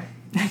together."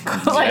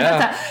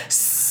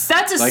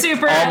 That's a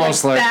super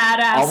badass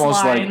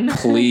line.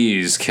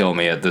 Please kill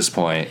me at this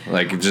point.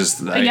 I can't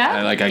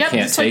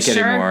take it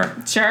anymore.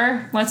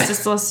 Sure.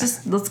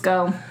 Let's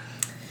go.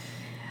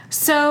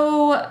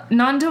 So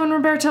Nando and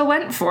Roberto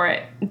went for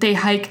it. They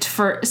hiked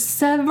for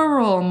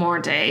several more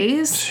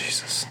days.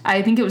 Jesus.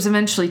 I think it was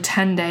eventually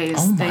 10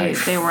 days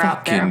they were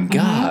out there.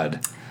 God.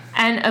 Mm-hmm.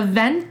 And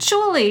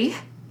eventually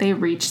they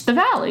reached the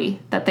valley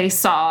that they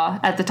saw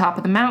at the top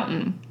of the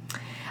mountain.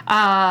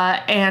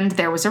 And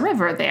there was a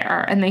river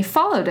there, and they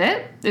followed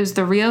it. It was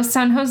the Rio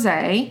San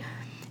Jose,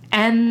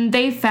 and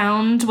they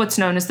found what's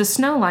known as the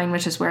snow line,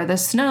 which is where the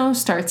snow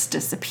starts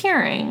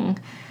disappearing.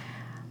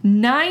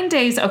 9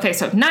 days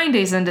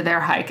into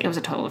their hike, it was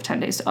a total of 10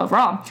 days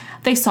overall,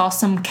 they saw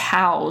some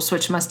cows,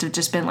 which must have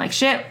just been like,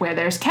 shit, where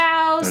there's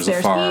cows,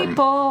 there's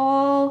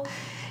people.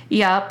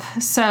 Yep.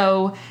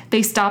 So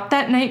they stopped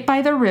that night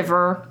by the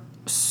river,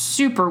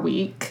 super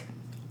weak,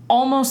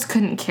 almost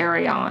couldn't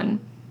carry on.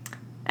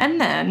 And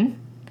then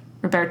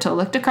Roberto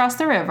looked across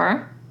the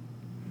river,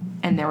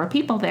 and there were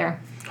people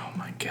there. Oh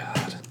my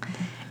God.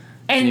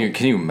 And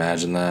can you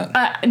imagine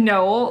that?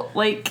 No,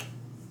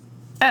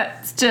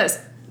 it's just...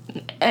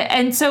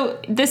 And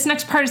so this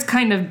next part is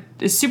kind of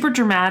super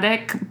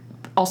dramatic,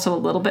 also a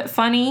little bit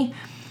funny.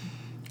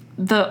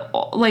 The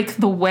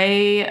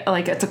way,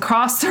 it's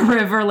across the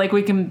river,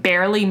 we can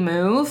barely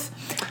move.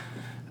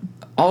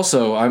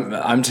 Also,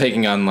 I'm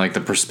taking on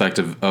the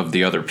perspective of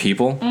the other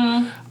people.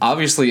 Mm.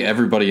 Obviously,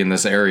 everybody in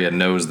this area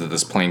knows that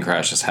this plane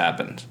crash has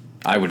happened.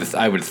 I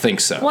would think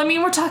so. Well, I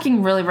mean, we're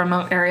talking really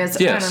remote areas.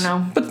 Yes. I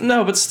don't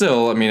know. But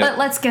still, I mean. But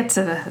let's get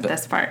to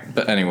this part.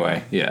 But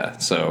anyway, yeah.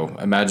 So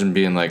imagine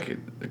being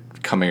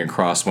coming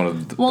across one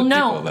of the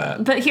people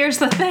that. But here's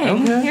the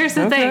thing. Okay. Here's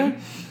the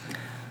thing.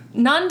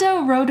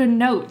 Nando wrote a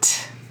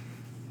note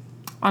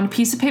on a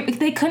piece of paper.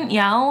 They couldn't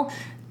yell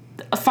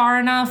far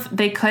enough.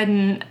 They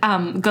couldn't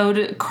go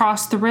to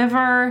cross the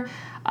river.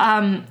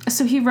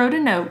 So he wrote a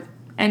note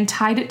and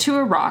tied it to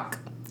a rock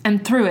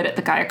and threw it at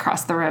the guy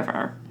across the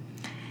river.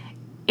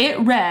 It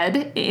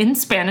read in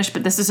Spanish,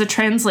 but this is a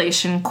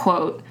translation,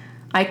 quote,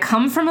 "I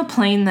come from a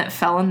plane that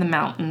fell in the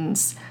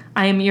mountains.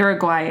 I am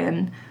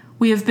Uruguayan.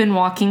 We have been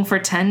walking for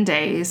 10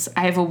 days.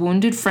 I have a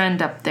wounded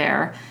friend up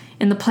there.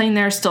 In the plane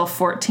there are still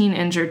 14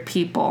 injured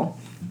people.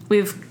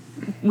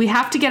 We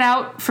have to get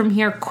out from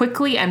here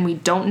quickly, and we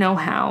don't know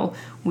how.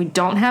 We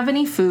don't have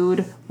any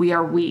food. We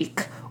are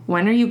weak.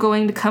 When are you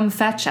going to come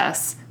fetch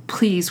us?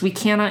 Please, we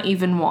cannot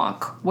even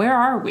walk. Where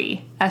are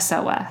we?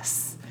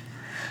 SOS."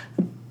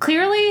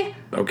 Clearly,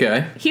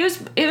 Okay. it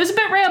was a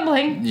bit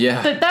rambling.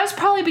 Yeah. But that was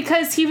probably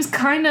because he was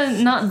kind of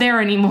not there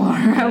anymore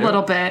a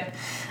little bit.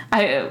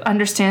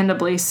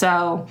 Understandably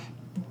so.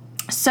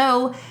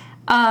 So,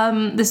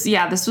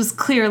 this was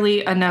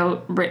clearly a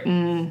note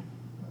written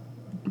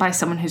by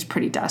someone who's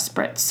pretty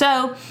desperate.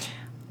 So,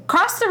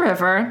 across the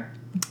river,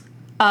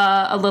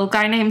 a little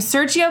guy named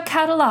Sergio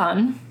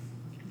Catalan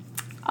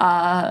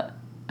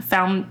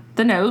found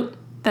the note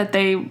that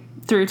they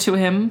threw to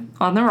him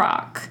on the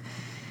rock.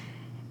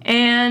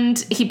 And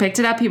he picked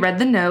it up, he read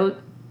the note,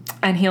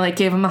 and he,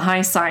 gave him a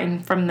high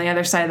sign from the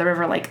other side of the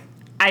river,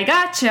 "I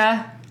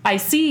gotcha, I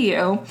see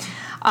you."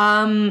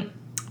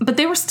 But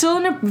they were still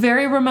in a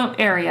very remote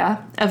area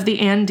of the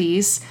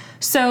Andes,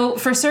 so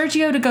for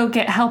Sergio to go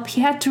get help,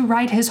 he had to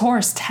ride his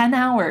horse 10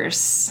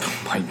 hours. Oh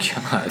my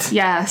God.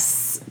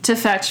 Yes, to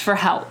fetch for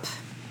help.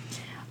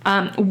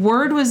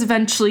 Word was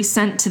eventually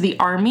sent to the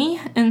army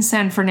in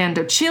San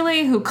Fernando,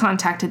 Chile, who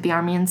contacted the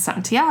army in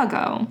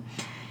Santiago.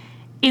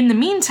 In the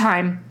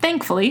meantime,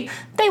 thankfully,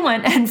 they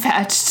went and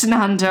fetched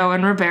Nando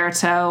and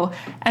Roberto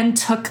and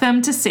took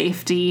them to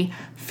safety,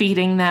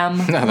 feeding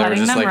them,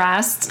 letting them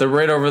rest. They're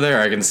right over there.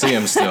 I can see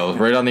them still,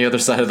 right on the other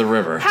side of the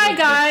river. Hi,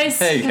 guys.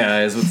 Hey,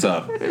 guys. What's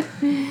up?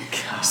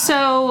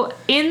 So,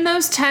 in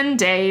those 10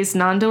 days,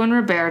 Nando and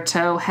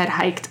Roberto had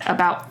hiked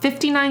about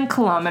 59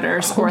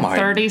 kilometers or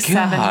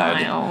 37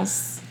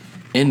 miles.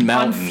 In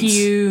mountains. On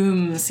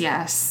fumes,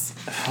 yes.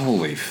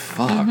 Holy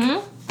fuck.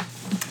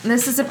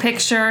 This is a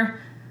picture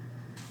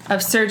of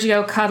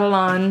Sergio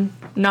Catalan,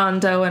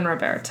 Nando, and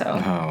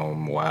Roberto. Oh,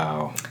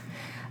 wow.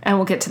 And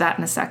we'll get to that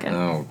in a second.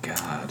 Oh,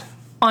 God.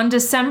 On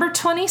December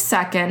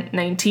 22nd,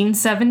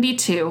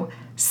 1972,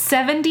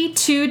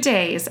 72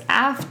 days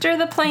after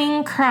the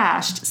plane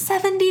crashed,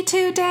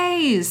 72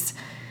 days,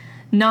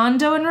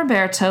 Nando and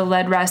Roberto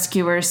led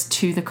rescuers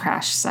to the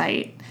crash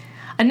site.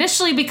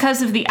 Initially,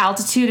 because of the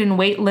altitude and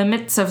weight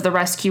limits of the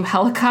rescue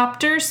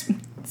helicopters,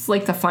 it's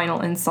like the final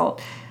insult,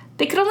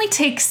 they could only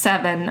take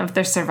 7 of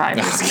their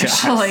survivors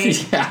initially.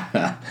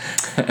 Yeah.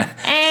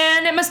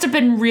 And it must have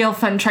been real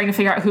fun trying to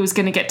figure out who was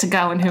going to get to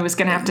go and who was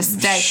going to have to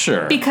stay.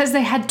 Sure. Because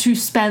they had to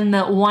spend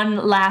the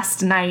one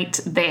last night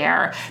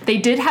there. They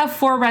did have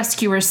 4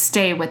 rescuers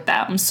stay with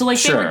them. So, they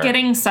were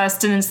getting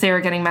sustenance, they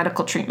were getting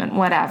medical treatment,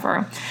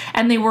 whatever.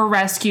 And they were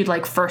rescued,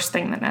 first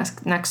thing the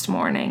next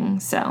morning.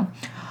 So,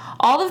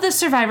 all of the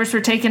survivors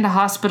were taken to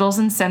hospitals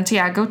in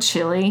Santiago,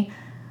 Chile.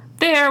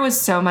 There was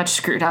so much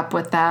screwed up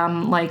with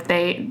them.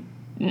 They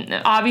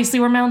obviously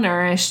were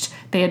malnourished.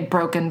 They had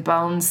broken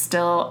bones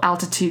still,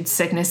 altitude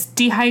sickness,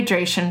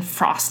 dehydration,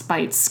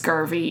 frostbite,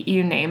 scurvy,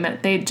 you name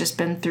it. They'd just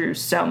been through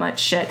so much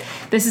shit.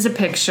 This is a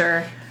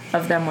picture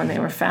of them when they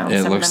were found.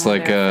 It looks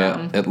like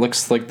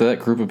that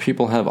group of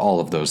people have all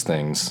of those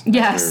things.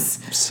 Yes.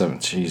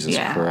 Jesus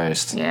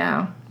Christ.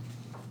 Yeah.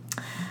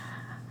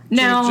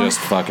 Now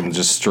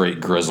just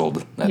straight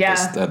grizzled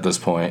at this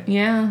point.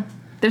 Yeah.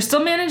 They're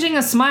still managing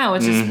a smile,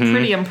 which is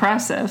pretty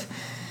impressive.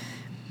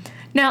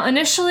 Now,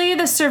 initially,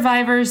 the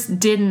survivors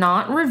did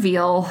not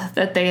reveal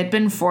that they had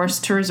been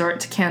forced to resort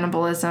to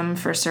cannibalism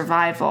for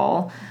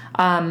survival.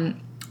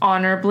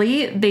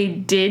 Honorably, they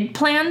did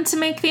plan to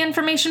make the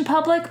information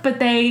public, but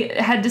they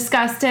had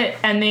discussed it,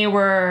 and they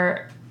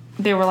were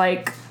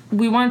like,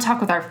 we want to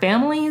talk with our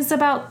families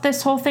about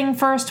this whole thing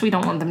first. We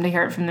don't want them to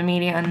hear it from the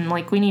media, and,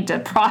 we need to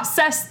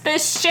process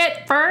this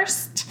shit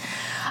first.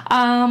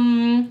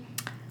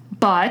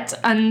 But,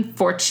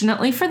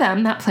 unfortunately for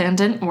them, that plan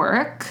didn't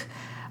work.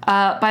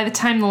 By the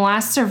time the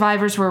last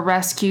survivors were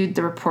rescued,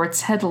 the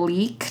reports had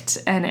leaked,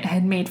 and it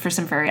had made for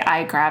some very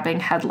eye-grabbing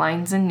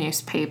headlines in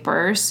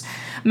newspapers.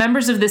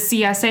 Members of the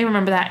CSA,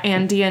 remember that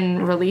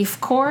Andean Relief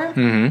Corps,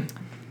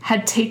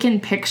 had taken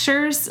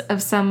pictures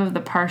of some of the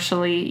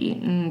partially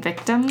eaten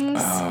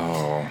victims.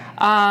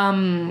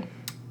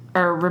 Or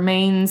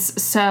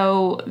remains.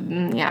 So,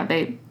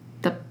 the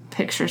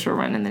pictures were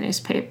run in the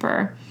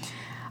newspaper.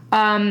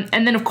 And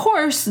then, of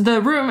course,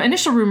 the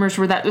initial rumors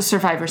were that the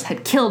survivors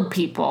had killed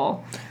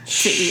people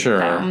to eat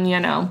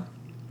them,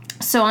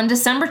 So on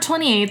December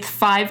 28th,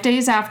 5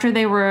 days after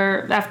the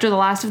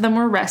last of them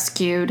were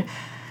rescued,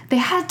 they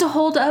had to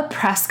hold a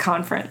press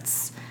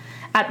conference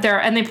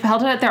and they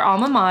held it at their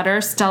alma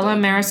mater, Stella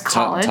Maris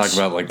College. Talk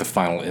about the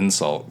final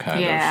insult,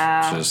 kind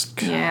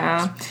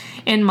of.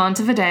 In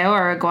Montevideo,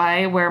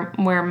 Uruguay, where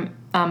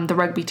the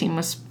rugby team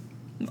was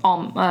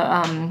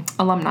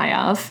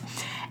alumni of.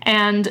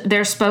 And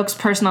their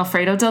spokesperson,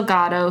 Alfredo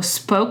Delgado,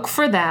 spoke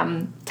for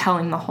them,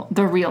 telling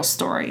the real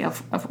story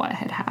of what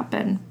had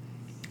happened.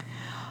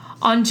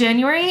 On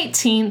January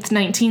 18th,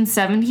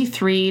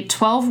 1973,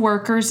 12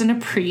 workers and a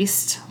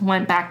priest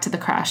went back to the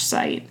crash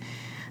site.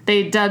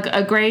 They dug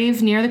a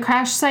grave near the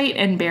crash site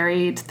and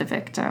buried the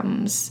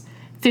victims.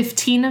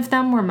 15 of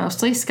them were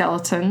mostly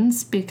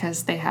skeletons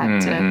because they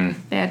had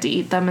to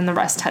eat them, and the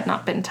rest had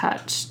not been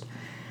touched.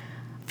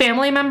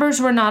 Family members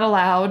were not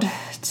allowed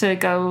to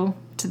go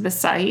to the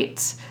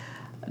site.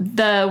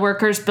 The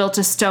workers built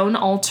a stone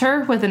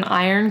altar with an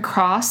iron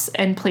cross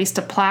and placed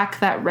a plaque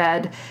that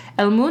read,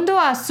 "El mundo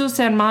a sus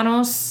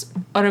hermanos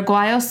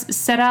uruguayos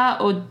será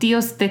o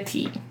Dios de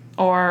ti,"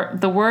 or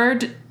the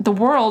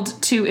world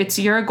to its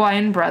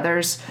Uruguayan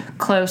brothers,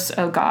 close,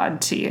 O God,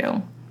 to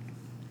you.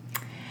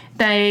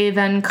 They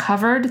then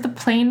covered the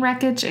plane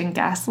wreckage in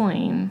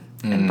gasoline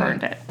and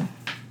burned it.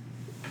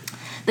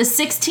 The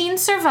 16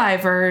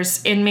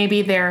 survivors, in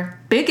maybe their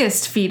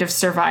biggest feat of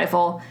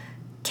survival,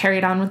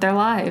 carried on with their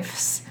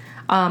lives.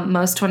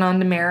 Most went on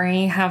to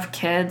marry, have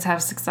kids,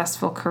 have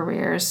successful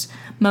careers.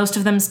 Most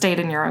of them stayed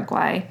in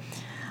Uruguay.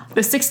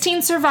 The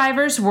 16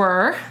 survivors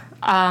were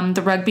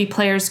the rugby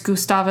players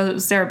Gustavo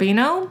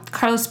Zerbino,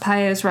 Carlos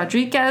Paez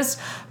Rodriguez,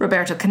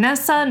 Roberto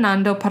Canessa,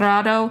 Nando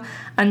Parado,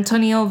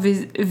 Antonio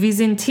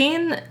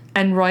Vicentin,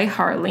 and Roy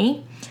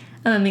Harley.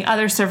 And then the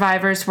other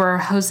survivors were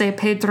Jose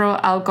Pedro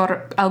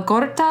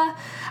Algorta,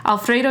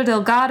 Alfredo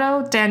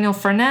Delgado, Daniel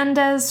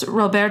Fernandez,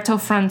 Roberto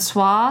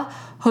Francois,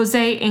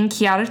 Jose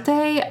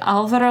Inquiarte,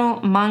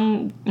 Alvaro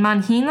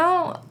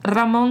Manjino,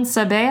 Ramon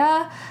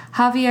Sabea,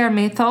 Javier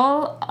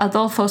Methol,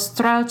 Adolfo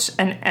Strauch,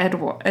 and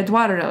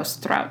Eduardo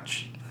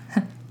Strauch.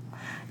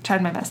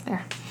 Tried my best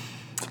there.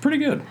 It's pretty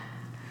good.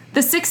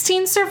 The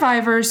 16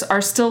 survivors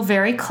are still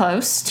very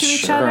close to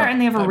each other, and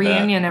they have a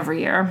reunion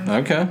every year.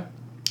 Okay.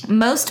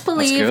 Most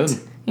believed, That's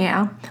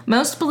good.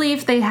 Most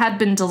believed they had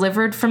been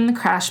delivered from the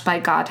crash by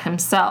God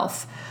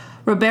himself.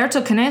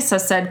 Roberto Canessa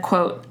said,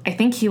 quote, "I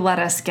think he let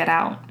us get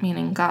out,"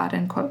 meaning God,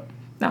 end quote.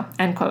 No,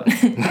 end quote,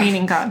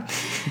 meaning God.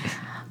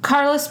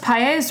 Carlos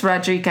Paez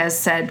Rodriguez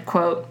said,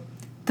 quote,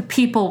 "The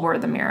people were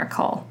the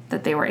miracle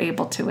that they were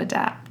able to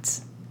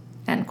adapt,"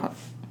 end quote.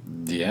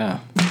 Yeah.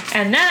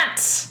 And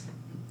that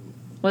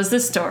was the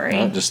story.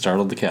 Well, just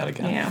startled the cat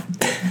again. Yeah.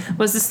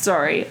 Was the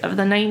story of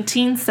the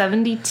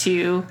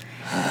 1972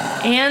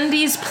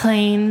 Andes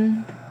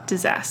plane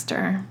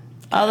disaster,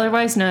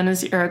 otherwise known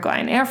as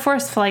Uruguayan Air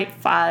Force Flight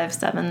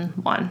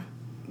 571.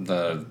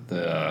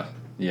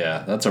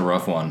 Yeah, that's a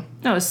rough one.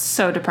 That was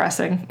so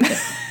depressing.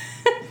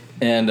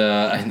 And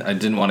I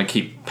didn't want to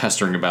keep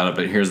pestering about it,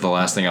 but here's the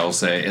last thing I will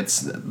say. It's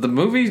the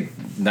movie,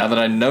 now that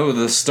I know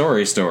the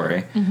story,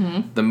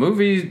 the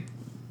movie,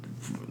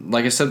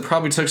 like I said,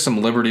 probably took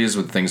some liberties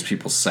with things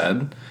people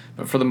said,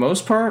 but for the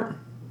most part,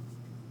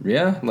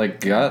 yeah,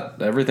 like,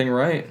 got everything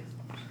right.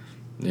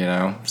 You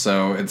know?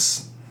 So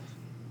it's...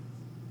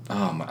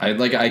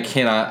 I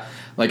cannot...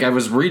 Like, I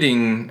was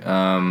reading...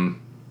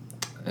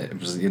 it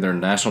was either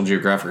National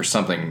Geographic or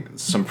something.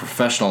 Some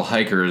professional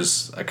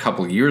hikers a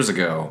couple years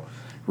ago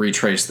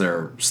retraced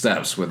their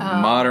steps with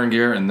modern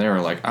gear, and they were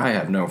like, I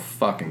have no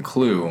fucking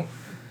clue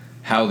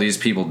how these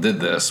people did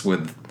this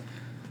with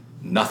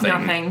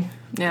nothing.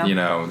 Yeah. You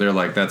know, they're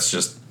like, that's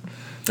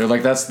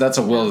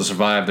a will to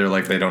survive. They're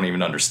like, they don't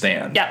even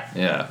understand.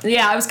 Yeah,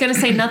 I was going to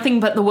say nothing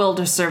but the will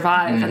to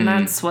survive, and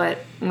that's what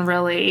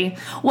really...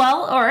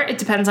 Well, or it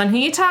depends on who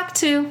you talk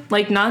to.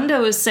 Like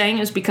Nando is saying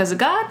it's because of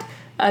God.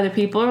 Other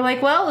people are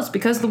like, well, it's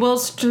because the will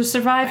to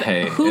survive.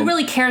 Hey, who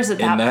really cares at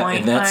that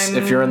point?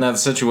 If you're in that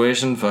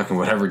situation, fucking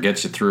whatever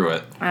gets you through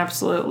it.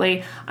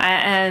 Absolutely.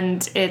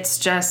 And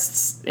it's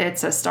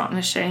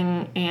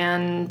astonishing,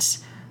 and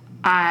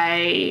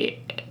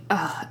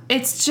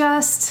it's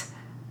just...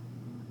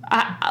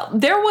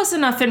 there was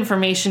enough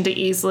information to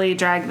easily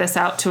drag this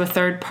out to a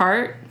third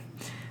part,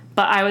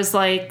 but I was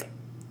like,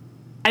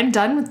 I'm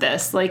done with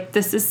this. Like,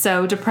 this is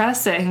so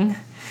depressing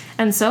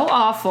and so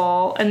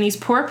awful, and these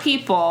poor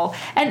people,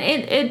 and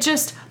it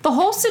just, the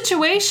whole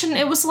situation,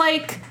 it was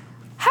like,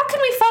 how can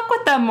we fuck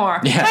with them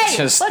more? Yeah,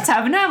 hey, let's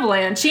have an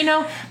avalanche, you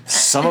know?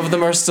 Some of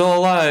them are still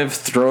alive.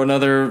 Throw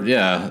another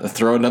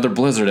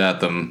blizzard at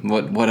them.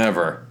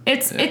 Whatever.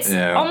 It's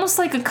almost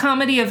like a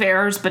comedy of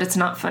errors, but it's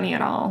not funny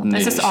at all.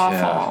 It's just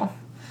awful.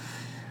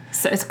 Yeah.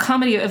 So it's a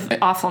comedy of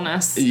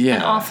awfulness. Yeah.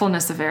 An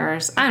awfulness of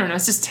errors. I don't know.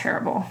 It's just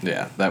terrible.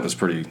 Yeah, that was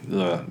pretty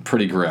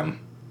grim.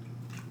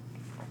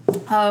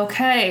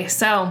 Okay,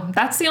 so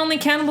that's the only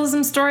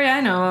cannibalism story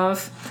I know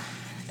of.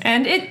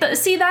 And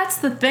that's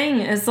the thing,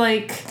 is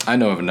like... I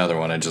know of another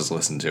one, I just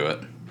listened to it.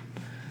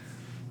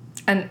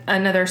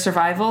 Another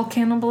survival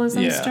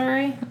cannibalism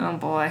story? Oh,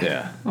 boy.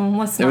 Yeah. Well,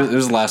 let's not... It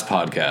was the last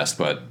podcast,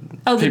 but...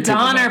 Oh, the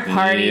Donner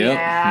Party, yep.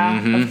 yeah.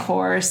 Mm-hmm. Of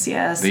course,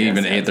 yes. They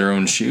even ate their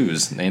own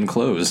shoes and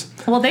clothes.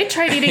 Well, they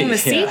tried eating the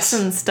seats Yes.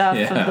 and stuff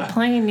of the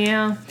plane,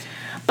 yeah.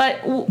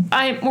 But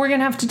we're going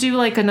to have to do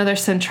like another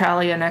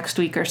Centralia next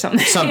week or something.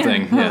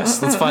 Something,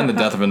 yes. Let's find the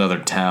death of another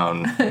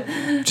town,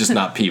 just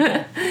not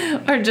people.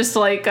 Or just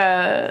like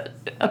a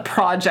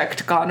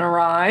project gone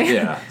awry.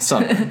 Yeah,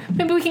 something.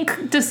 Maybe we can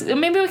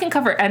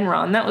cover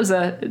Enron. That was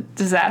a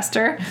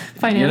disaster.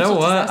 Financial You know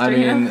what?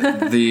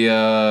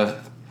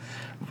 disaster,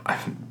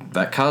 I mean,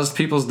 that caused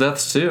people's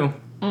deaths too.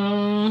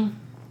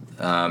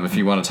 If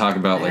you want to talk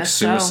about like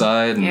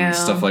suicide and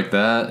stuff like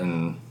that,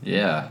 and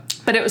yeah.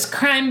 But it was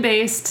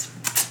crime-based.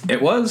 It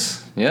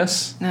was,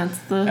 yes.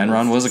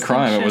 Enron was a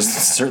crime. It was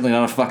certainly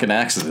not a fucking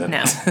accident.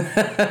 No.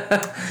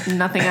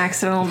 Nothing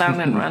accidental about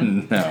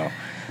Enron. No.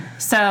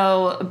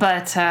 So,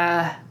 but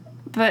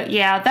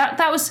yeah,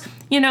 that was,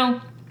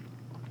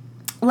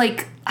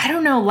 like, I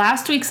don't know,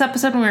 last week's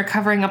episode when we were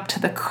covering up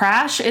to the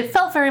crash, it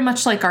felt very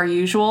much like our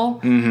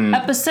usual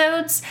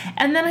episodes.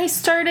 And then I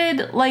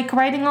started, like,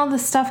 writing all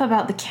this stuff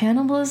about the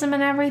cannibalism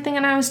and everything,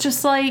 and I was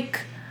just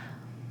like,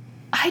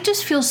 I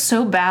just feel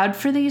so bad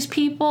for these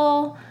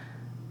people.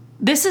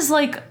 This is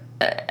like,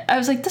 I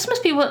was like, this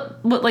must be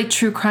what like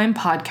true crime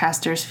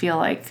podcasters feel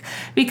like,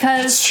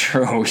 because it's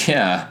true,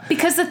 yeah.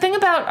 Because the thing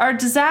about our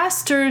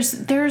disasters,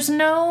 there's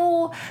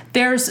negligence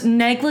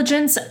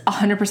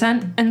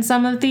 100% in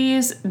some of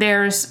these.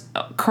 There's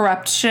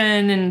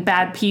corruption and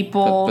bad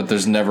people, but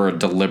there's never a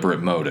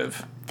deliberate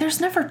motive. There's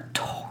never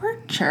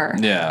torture.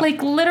 Yeah,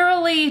 like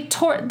literally,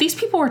 these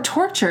people were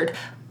tortured.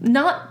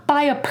 Not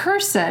by a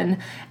person,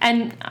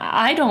 and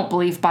I don't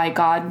believe by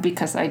God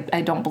because I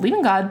don't believe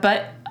in God,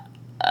 but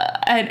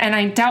and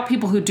I doubt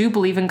people who do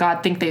believe in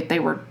God think that they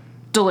were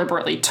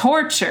deliberately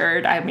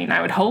tortured. I mean, I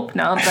would hope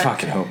not. But, I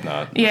fucking hope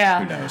not.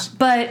 Yeah. Who knows?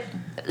 But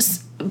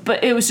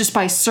it was just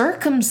by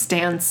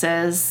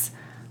circumstances,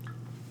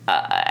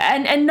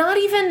 and not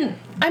even.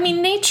 I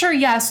mean, nature,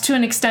 yes, to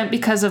an extent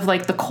because of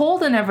like the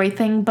cold and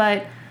everything,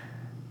 but.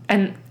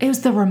 And it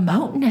was the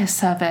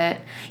remoteness of it.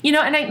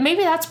 And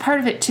maybe that's part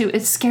of it, too.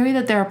 It's scary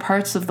that there are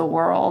parts of the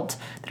world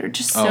that are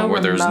just so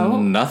where remote. There's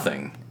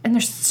nothing. And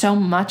there's so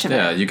much of it.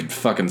 Yeah, you could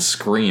fucking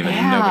scream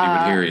and nobody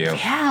would hear you.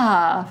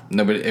 Yeah.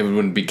 It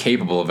wouldn't be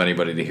capable of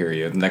anybody to hear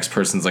you. The next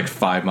person's like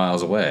 5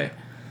 miles away.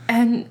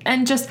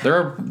 And just...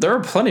 There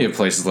are plenty of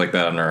places like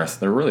that on Earth.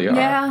 There really are.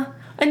 Yeah.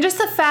 And just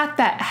the fact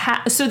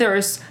that... so there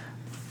was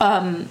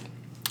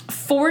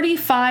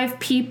 45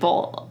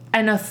 people...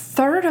 And a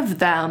third of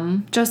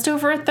them, just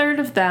over a third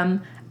of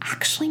them,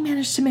 actually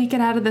managed to make it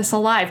out of this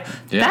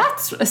alive. Yeah.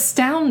 That's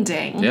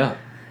astounding. Yeah.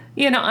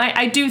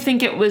 I do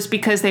think it was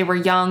because they were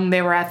young,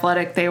 they were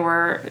athletic, they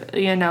were,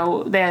 they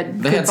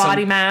had good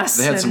body mass.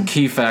 They had some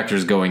key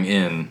factors going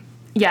in.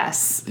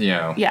 Yes.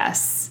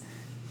 Yes.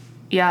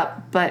 Yeah,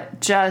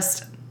 but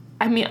just,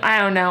 I mean, I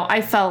don't know.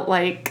 I felt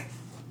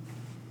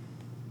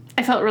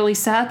really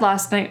sad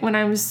last night when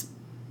I was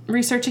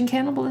researching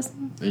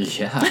cannibalism.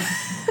 Yeah,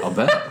 I'll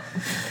bet.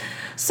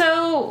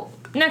 So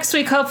next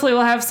week, hopefully,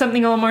 we'll have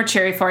something a little more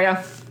cheery for you.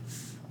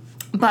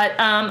 But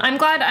I'm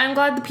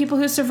glad the people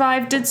who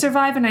survived did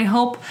survive, and I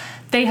hope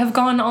they have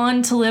gone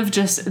on to live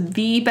just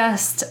the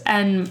best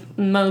and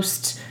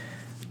most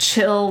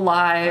chill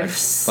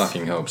lives. I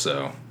fucking hope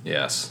so.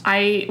 Yes.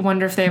 I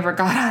wonder if they ever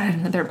got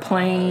on another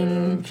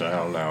plane. I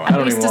don't know.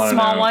 At least a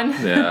small one.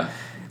 Yeah.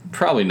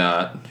 Probably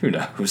not. Who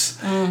knows?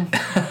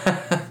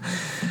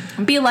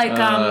 Be like,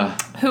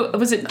 who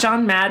was it?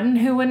 John Madden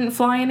who wouldn't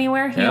fly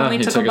anywhere. He only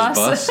took a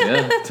bus.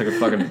 Took a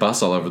fucking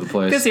bus all over the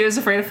place because he was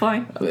afraid of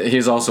flying.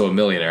 He's also a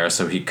millionaire,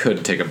 so he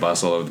could take a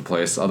bus all over the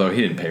place. Although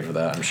he didn't pay for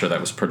that, I'm sure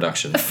that was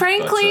production.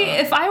 Frankly,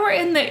 if I were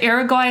in the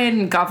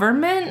Uruguayan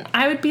government,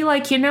 I would be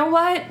like, you know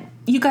what?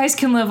 You guys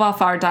can live off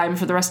our dime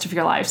for the rest of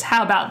your lives.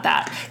 How about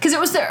that? Because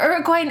it was the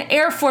Uruguayan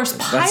Air Force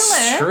pilots.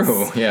 That's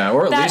true. Yeah,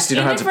 or at least you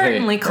don't have to pay.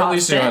 Or at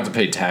least you don't have to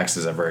pay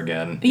taxes ever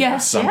again.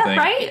 Yes, something. Yeah,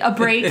 right. A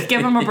break.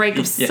 Give them a break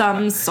of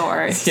some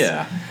sort.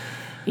 Yeah.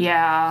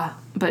 Yeah,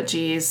 but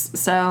geez.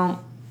 So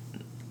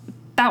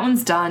that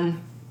one's done.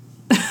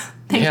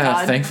 Thank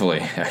God. Thankfully,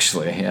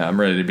 actually. Yeah, I'm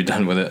ready to be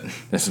done with it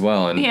as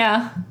well. And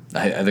yeah.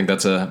 I think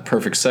that's a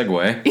perfect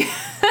segue.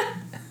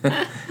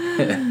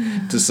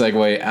 To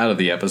segue out of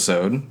the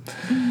episode.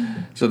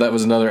 So that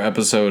was another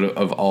episode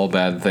of All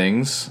Bad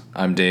Things.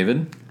 I'm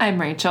David.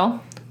 I'm Rachel.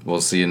 We'll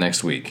see you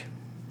next week.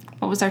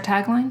 What was our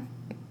tagline?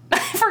 I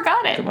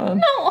forgot it. Come on.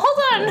 No,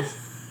 hold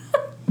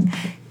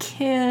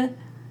on.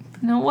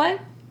 No, what?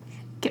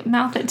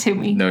 Mouth it to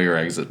me. Know your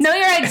exits. Know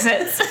your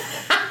exits.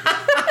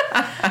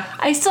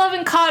 I still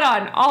haven't caught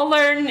on. I'll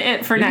learn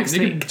it for next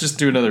week. You can just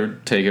do another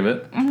take of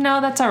it. No,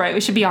 that's all right.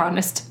 We should be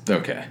honest.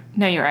 Okay.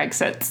 Know your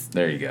exits.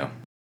 There you go.